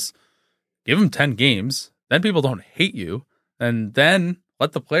approach to this, give them 10 games. Then people don't hate you. And then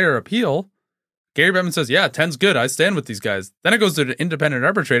let the player appeal. Gary Bettman says, yeah, 10's good. I stand with these guys. Then it goes to an independent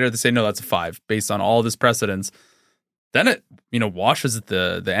arbitrator. They say, no, that's a 5 based on all this precedence. Then it, washes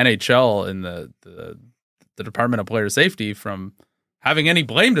the NHL and the Department of Player Safety from having any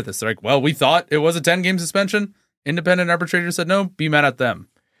blame to this. They're like, well, we thought it was a 10-game suspension. Independent arbitrator said no, be mad at them.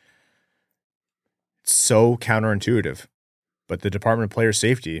 It's so counterintuitive. But the Department of Player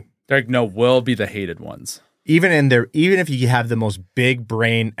Safety, they're like, no, we'll be the hated ones. Even if you have the most big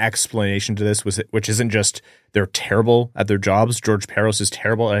brain explanation to this, which isn't just they're terrible at their jobs, George Peros is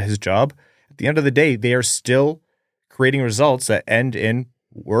terrible at his job. At the end of the day, they are still creating results that end in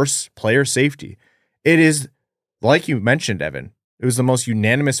worse player safety. It is, like you mentioned, Evan, it was the most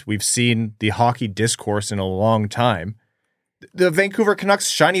unanimous we've seen the hockey discourse in a long time. The Vancouver Canucks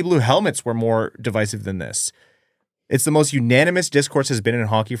shiny blue helmets were more divisive than this. It's the most unanimous discourse has been in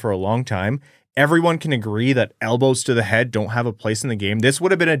hockey for a long time. Everyone can agree that elbows to the head don't have a place in the game. This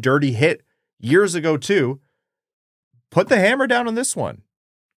would have been a dirty hit years ago too. Put the hammer down on this one.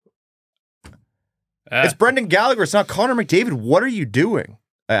 It's Brendan Gallagher. It's not Connor McDavid. What are you doing?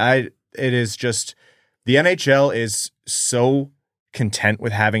 It is just, the NHL is so content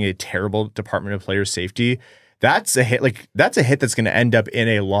with having a terrible Department of Player Safety. That's a hit. That's a hit that's going to end up in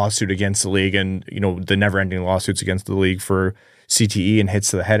a lawsuit against the league, and the never-ending lawsuits against the league for CTE and hits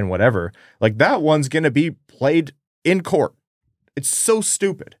to the head and whatever. That one's going to be played in court. It's so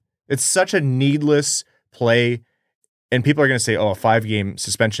stupid. It's such a needless play. And people are going to say, a 5-game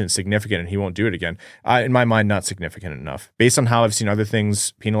suspension is significant and he won't do it again. In my mind, not significant enough. Based on how I've seen other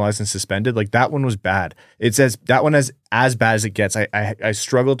things penalized and suspended, that one was bad. That one as bad as it gets. I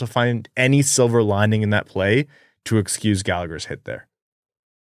struggle to find any silver lining in that play to excuse Gallagher's hit there.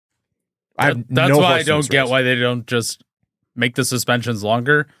 That's why I don't get why they don't just make the suspensions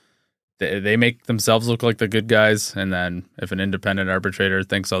longer. They make themselves look like the good guys, and then if an independent arbitrator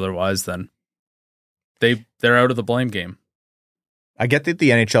thinks otherwise, then they're out of the blame game. I get that the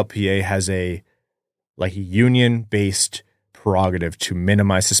NHLPA has a union-based prerogative to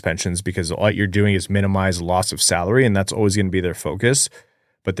minimize suspensions because all you're doing is minimize loss of salary, and that's always going to be their focus.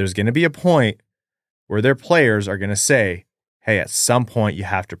 But there's going to be a point where their players are going to say, hey, at some point you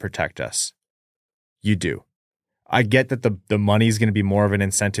have to protect us. You do. I get that the money is going to be more of an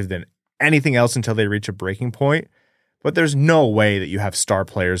incentive than anything else until they reach a breaking point. But there's no way that you have star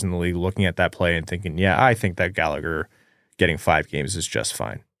players in the league looking at that play and thinking, yeah, I think that Gallagher getting 5 games is just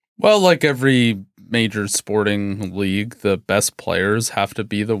fine. Well, like every major sporting league, the best players have to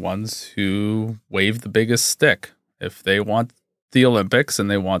be the ones who wave the biggest stick. If they want the Olympics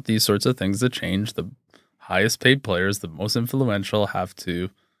and they want these sorts of things to change, the highest paid players, the most influential, have to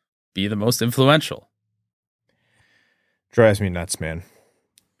be the most influential. Drives me nuts, man.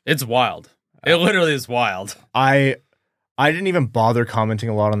 It's wild. It literally is wild. I didn't even bother commenting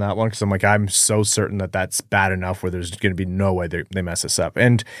a lot on that one because I'm so certain that that's bad enough where there's going to be no way they mess this up.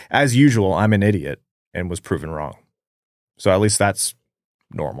 And as usual, I'm an idiot and was proven wrong. So at least that's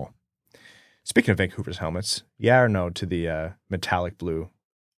normal. Speaking of Vancouver's helmets, yeah or no to the metallic blue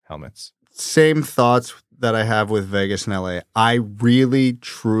helmets. Same thoughts that I have with Vegas and LA. I really,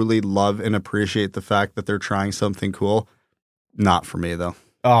 truly love and appreciate the fact that they're trying something cool. Not for me, though.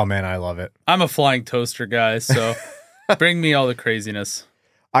 Oh, man, I love it. I'm a flying toaster guy, so bring me all the craziness.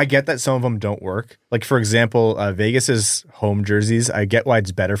 I get that some of them don't work. Like, for example, Vegas's home jerseys, I get why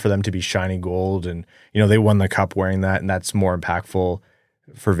it's better for them to be shiny gold. And, they won the cup wearing that, and that's more impactful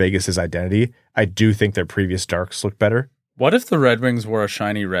for Vegas's identity. I do think their previous darks look better. What if the Red Wings wore a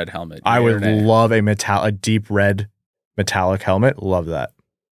shiny red helmet? I would love a deep red metallic helmet. Love that.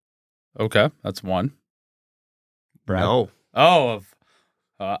 Okay, that's one. Brad? No. Oh,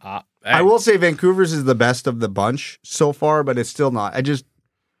 I will say Vancouver's is the best of the bunch so far, but it's still not.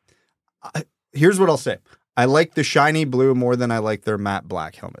 Here's what I'll say. I like the shiny blue more than I like their matte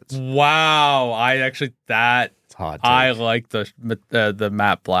black helmets. Wow, It's hot take. I like the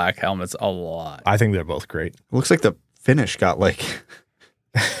matte black helmets a lot. I think they're both great. It looks like the finish got like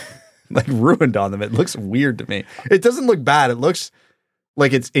ruined on them. It looks weird to me. It doesn't look bad. It looks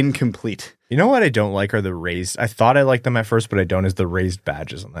like it's incomplete. You know what I don't like are the raised. I thought I liked them at first, but I don't. Is the raised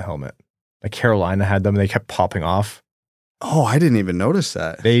badges on the helmet. Like Carolina had them. They kept popping off. Oh, I didn't even notice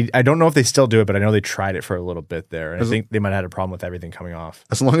that. I don't know if they still do it, but I know they tried it for a little bit there. And I think they might have had a problem with everything coming off.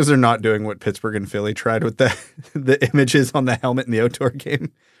 As long as they're not doing what Pittsburgh and Philly tried with the images on the helmet in the outdoor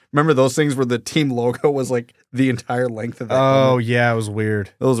game. Remember those things where the team logo was like the entire length of the helmet? Yeah, it was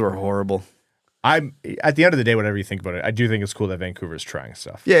weird. Those were horrible. At the end of the day, whatever you think about it, I do think it's cool that Vancouver's trying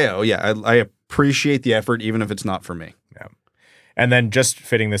stuff. Yeah, I appreciate the effort, even if it's not for me. Yeah. And then just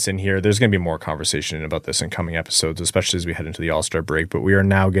fitting this in here, there's going to be more conversation about this in coming episods, especially as we head into the All-Star break. But we are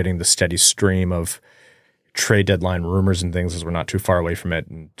now getting the steady stream of trade deadline rumors and things as we're not too far away from it.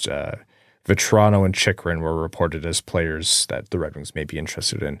 And Vetrano and Chychrun were reported as players that the Red Wings may be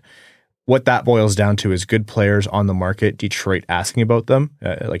interested in. What that boils down to is good players on the market, Detroit asking about them.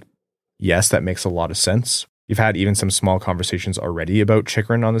 Yes, that makes a lot of sense. You've had even some small conversations already about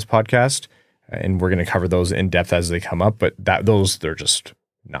Chychrun on this podcast. And we're going to cover those in depth as they come up, but they're just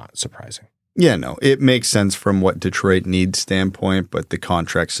not surprising. Yeah, no, it makes sense from what Detroit needs standpoint, but the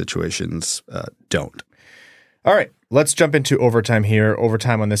contract situations don't. All right, let's jump into overtime here.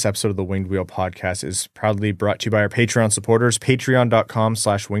 Overtime on this episode of the Winged Wheel Podcast is proudly brought to you by our Patreon supporters,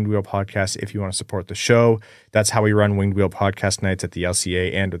 patreon.com/Winged Wheel Podcast if you want to support the show. That's how we run Winged Wheel Podcast nights at the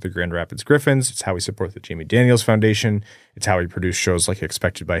LCA and at the Grand Rapids Griffins. It's how we support the Jamie Daniels Foundation. It's how we produce shows like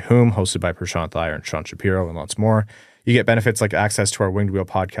Expected by Whom, hosted by Prashant Iyer and Sean Shapiro, and lots more. You get benefits like access to our Winged Wheel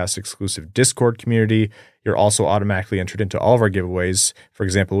Podcast exclusive Discord community. You're also automatically entered into all of our giveaways. For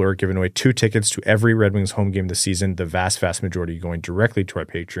example, we're giving away 2 tickets to every Red Wings home game this season, the vast majority going directly to our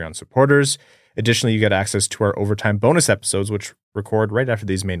Patreon supporters. Additionally, you get access to our overtime bonus episodes, which record right after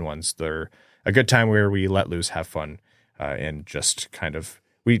these main ones. They're a good time where we let loose, have fun, and just kind of,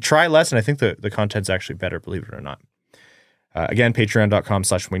 we try less, and I think the content's actually better, believe it or not. Again,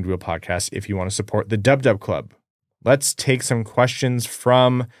 patreon.com/Winged Wheel Podcast if you want to support the Dub Dub Club. Let's take some questions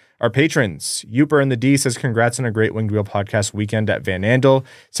from our patrons. Youper in the D says, congrats on a great Winged Wheel Podcast weekend at Van Andel.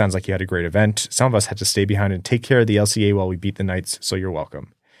 Sounds like you had a great event. Some of us had to stay behind and take care of the LCA while we beat the Knights, so you're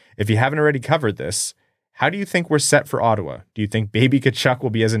welcome. If you haven't already covered this, how do you think we're set for Ottawa? Do you think Baby Tkachuk will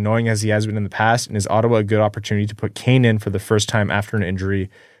be as annoying as he has been in the past? And is Ottawa a good opportunity to put Kane in for the first time after an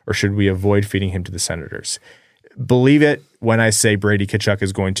injury? Or should we avoid feeding him to the Senators? Believe it when I say Brady Tkachuk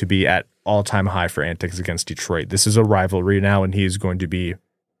is going to be at all-time high for antics against Detroit. This is a rivalry now, and he is going to be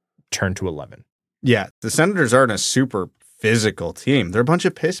turned to 11. Yeah, the Senators aren't a super physical team. They're a bunch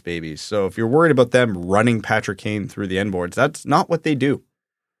of piss babies. So if you're worried about them running Patrick Kane through the end boards, that's not what they do.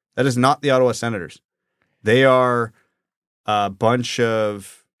 That is not the Ottawa Senators. They are a bunch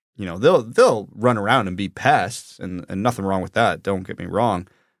of, they'll run around and be pests, and nothing wrong with that. Don't get me wrong.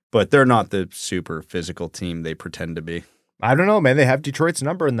 But they're not the super physical team they pretend to be. I don't know, man. They have Detroit's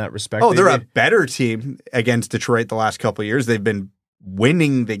number in that respect. Oh, they're a better team against Detroit the last couple of years. They've been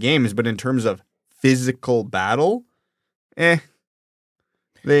winning the games, but in terms of physical battle, they're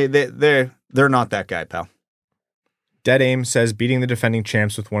not that guy, pal. Dead Aim says beating the defending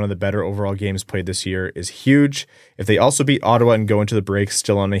champs with one of the better overall games played this year is huge. If they also beat Ottawa and go into the break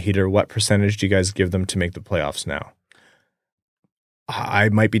still on a heater, what percentage do you guys give them to make the playoffs now? I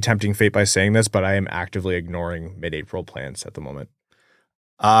might be tempting fate by saying this, but I am actively ignoring mid-April plans at the moment.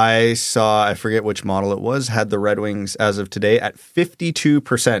 I forget which model it was, had the Red Wings as of today at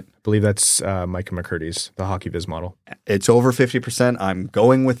 52%. I believe that's Micah McCurdy's, the Hockey Viz model. It's over 50%. I'm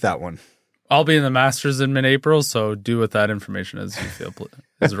going with that one. I'll be in the Masters in mid-April, so do with that information as you feel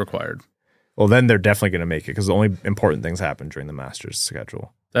is required. Well, then they're definitely going to make it because the only important things happen during the Masters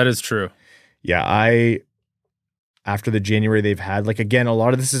schedule. That is true. Yeah, after the January they've had. Like, again, a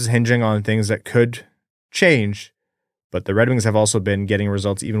lot of this is hinging on things that could change, but the Red Wings have also been getting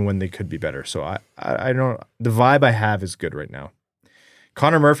results even when they could be better. So I don't, the vibe I have is good right now.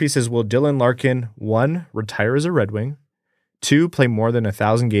 Connor Murphy says, will Dylan Larkin, 1, retire as a Red Wing, 2, play more than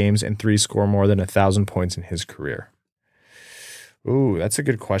 1,000 games, and 3, score more than 1,000 points in his career? Ooh, that's a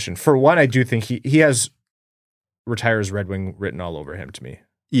good question. For one, I do think he has retires Red Wing written all over him to me.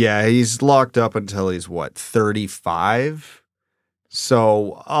 Yeah, he's locked up until he's, 35?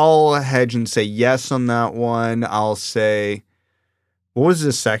 So I'll hedge and say yes on that one. I'll say, what was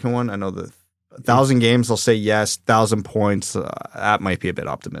the second one? I know the 1,000 games, I'll say yes. 1,000 points, that might be a bit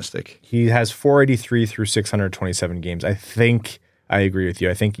optimistic. He has 483 through 627 games. I think I agree with you.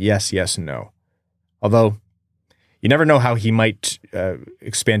 I think yes, no. Although, you never know how he might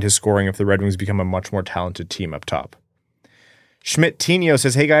expand his scoring if the Red Wings become a much more talented team up top. Schmidt Tino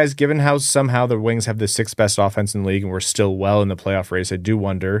says, hey guys, given how somehow the Wings have the 6th best offense in the league and we're still well in the playoff race, I do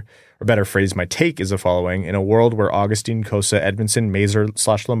wonder, or better phrase, my take is the following. In a world where Augustine, Kosa, Edvinsson,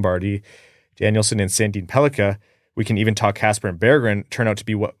 Mazur/Lombardi, Danielson, and Sandin Pellikka, we can even talk Kasper and Berggren, turn out to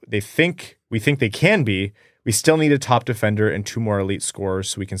be what we think they can be, we still need a top defender and 2 more elite scorers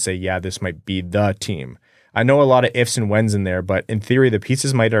so we can say, yeah, this might be the team. I know a lot of ifs and whens in there, but in theory, the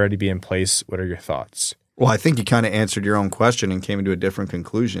pieces might already be in place. What are your thoughts? Well, I think you kind of answered your own question and came to a different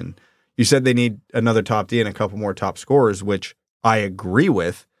conclusion. You said they need another top D and a couple more top scorers, which I agree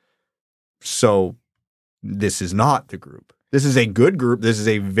with. So this is not the group. This is a good group. This is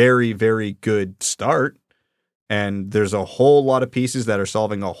a very, very good start. And there's a whole lot of pieces that are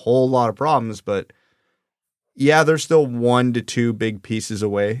solving a whole lot of problems. But yeah, they're still 1 to 2 big pieces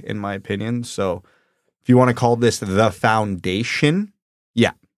away, in my opinion. So if you want to call this the foundation,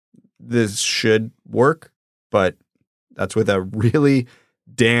 yeah, this should work, but that's with a really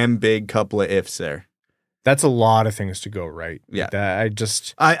damn big couple of ifs there. That's a lot of things to go right. Yeah.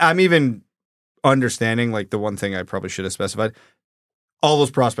 I'm even understanding, like, the one thing I probably should have specified, all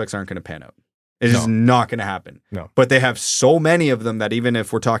those prospects aren't going to pan out. It's just not going to happen. No. But they have so many of them that even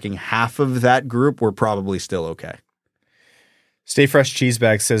if we're talking half of that group, we're probably still okay. Stay Fresh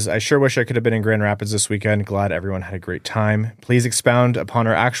Cheesebag says, I sure wish I could have been in Grand Rapids this weekend. Glad everyone had a great time. Please expound upon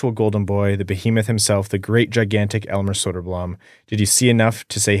our actual golden boy, the behemoth himself, the great gigantic Elmer Soderblom. Did you see enough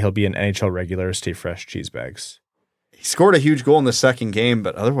to say he'll be an NHL regular? Stay Fresh Cheesebags. He scored a huge goal in the second game,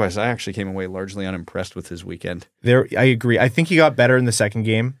 but otherwise I actually came away largely unimpressed with his weekend. I agree. I think he got better in the second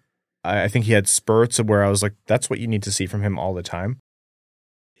game. I think he had spurts where I was like, that's what you need to see from him all the time.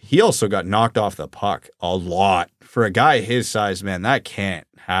 He also got knocked off the puck a lot. For a guy his size, man, that can't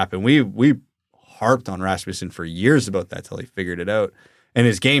happen. We harped on Rasmussen for years about that till he figured it out. And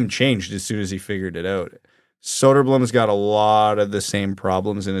his game changed as soon as he figured it out. Soderblom's got a lot of the same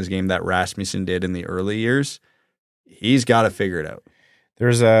problems in his game that Rasmussen did in the early years. He's got to figure it out.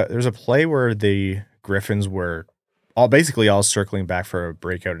 There's a play where the Griffins were basically all circling back for a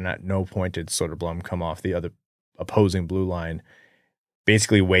breakout, and at no point did Soderblom come off the other opposing blue line,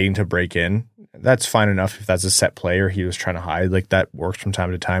 basically waiting to break in. That's fine enough if that's a set play or he was trying to hide. Like, that works from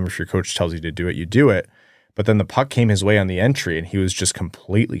time to time. If your coach tells you to do it, you do it. But then the puck came his way on the entry, and he was just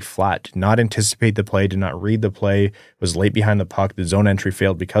completely flat. Did not anticipate the play, did not read the play, was late behind the puck. The zone entry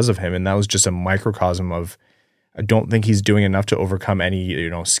failed because of him, and that was just a microcosm of, I don't think he's doing enough to overcome any,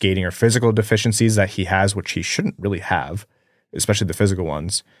 skating or physical deficiencies that he has, which he shouldn't really have, especially the physical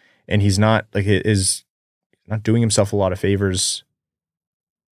ones. And he's not doing himself a lot of favors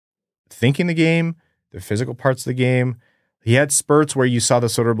thinking the game, the physical parts of the game. He had spurts where you saw the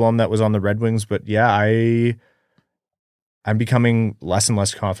Soderblom that was on the Red Wings, but yeah, I'm becoming less and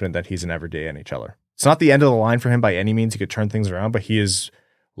less confident that he's an everyday NHLer. It's not the end of the line for him by any means. He could turn things around, but he is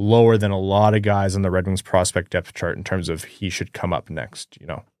lower than a lot of guys on the Red Wings prospect depth chart in terms of he should come up next,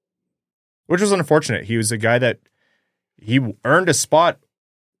 which was unfortunate. He was a guy that he earned a spot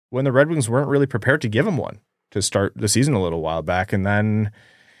when the Red Wings weren't really prepared to give him one to start the season a little while back. And then,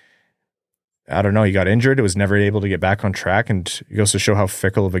 I don't know, he got injured. It was never able to get back on track. And it goes to show how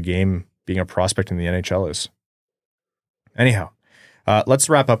fickle of a game being a prospect in the NHL is. Anyhow, let's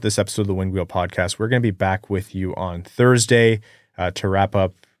wrap up this episode of the Wind Wheel Podcast. We're going to be back with you on Thursday to wrap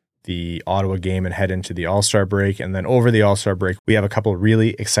up the Ottawa game and head into the All-Star break. And then over the All-Star break, we have a couple of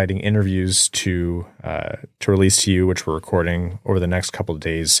really exciting interviews to release to you, which we're recording over the next couple of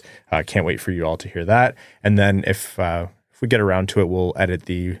days. Can't wait for you all to hear that. And then if we get around to it, we'll edit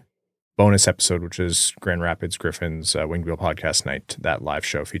the bonus episode, which is Grand Rapids Griffins Winged Wheel Podcast Night, that live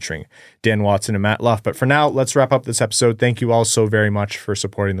show featuring Dan Watson and Matt Luff. But for now, let's wrap up this episode. Thank you all so very much for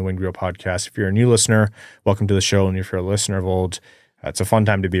supporting the Winged Wheel Podcast. If you're a new listener, welcome to the show. And if you're a listener of old, it's a fun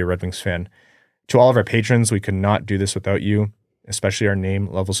time to be a Red Wings fan. To all of our patrons, we could not do this without you, especially our name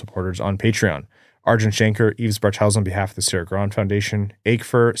level supporters on Patreon. Arjun Shankar, Yves Bartels on behalf of the Sarah Grand Foundation,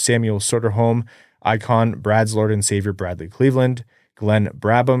 Aikfer, Samuel Soderholm, Icon, Brad's Lord and Savior Bradley Cleveland, Glenn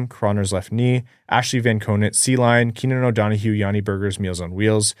Brabham, Croner's Left Knee, Ashley Van Conant, Sea-Line, Keenan O'Donohue, Yanni Burgers, Meals on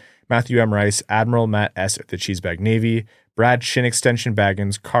Wheels, Matthew M. Rice, Admiral Matt S. at the Cheesebag Navy, Brad Shin Extension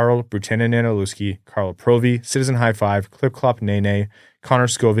Baggins, Carl Brutanen Nanoluski, Carl Provy, Citizen High Five, Clip Clop Nene, Connor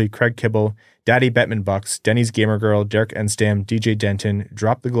Scovey, Craig Kibble, Daddy Bettman Bucks, Denny's Gamer Girl, Derek Enstam, DJ Denton,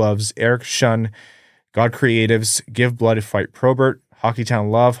 Drop the Gloves, Eric Shun, God Creatives, Give Blood, Fight Probert,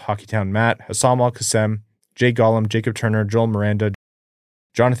 Hockeytown Love, Hockeytown Matt, Hassam Al Qassem, Jay Gollum, Jacob Turner, Joel Miranda,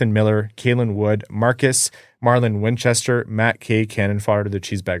 Jonathan Miller, Kaylin Wood, Marcus, Marlon Winchester, Matt K. Cannon Fodder to the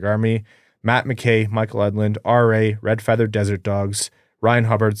Cheesebag Army, Matt McKay, Michael Edlund, R.A., Red Feather Desert Dogs, Ryan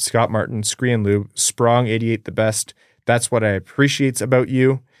Hubbard, Scott Martin, Scree and Lube, Sprong 88 the Best, That's What I Appreciates About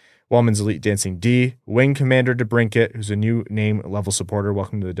You, Wallman's Elite Dancing D, Wing Commander DeBrinket, who's a new name level supporter,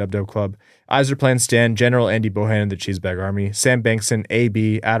 welcome to the Dub Dub Club, Iserplan Stan, General Andy Bohan and the Cheesebag Army, Sam Bankson,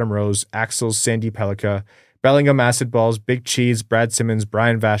 AB, Adam Rose, Axel, Sandy Pellica, Bellingham Acid Balls, Big Cheese, Brad Simmons,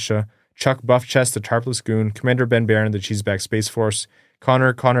 Brian Vasha, Chuck Buffchest, the Tarpless Goon, Commander Ben Barron, the Cheesebag Space Force,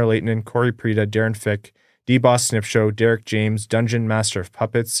 Connor Leighton, Corey Prida, Darren Fick, D-Boss Snip Show, Derek James, Dungeon Master of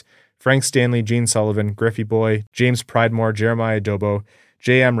Puppets, Frank Stanley, Gene Sullivan, Griffey Boy, James Pridemore, Jeremiah Dobo,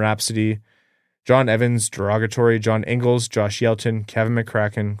 J.M. Rhapsody, John Evans, Derogatory, John Ingalls, Josh Yelton, Kevin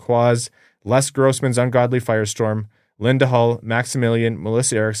McCracken, Quaz, Les Grossman's Ungodly Firestorm, Linda Hull, Maximilian,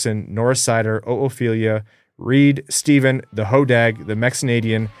 Melissa Erickson, Nora Seider, Ophelia, Reed, Steven, the Hodag, the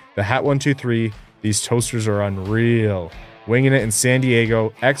Mexinadian, the Hat123. These toasters are unreal. Winging It in San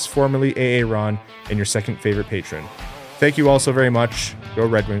Diego, ex-formerly AA Ron, and your second favorite patron. Thank you all so very much. Go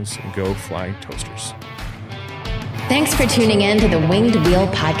Red Wings and go Flying Toasters. Thanks for tuning in to the Winged Wheel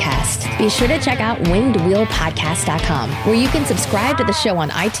Podcast. Be sure to check out wingedwheelpodcast.com, where you can subscribe to the show on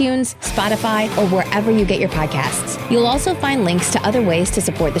iTunes, Spotify, or wherever you get your podcasts. You'll also find links to other ways to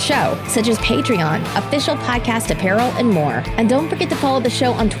support the show, such as Patreon, official podcast apparel, and more. And don't forget to follow the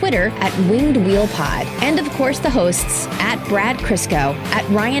show on Twitter at Winged Wheel Pod. And of course, the hosts at Brad Crisco, at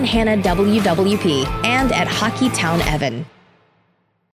Ryan Hanna WWP, and at Hockeytown Evan.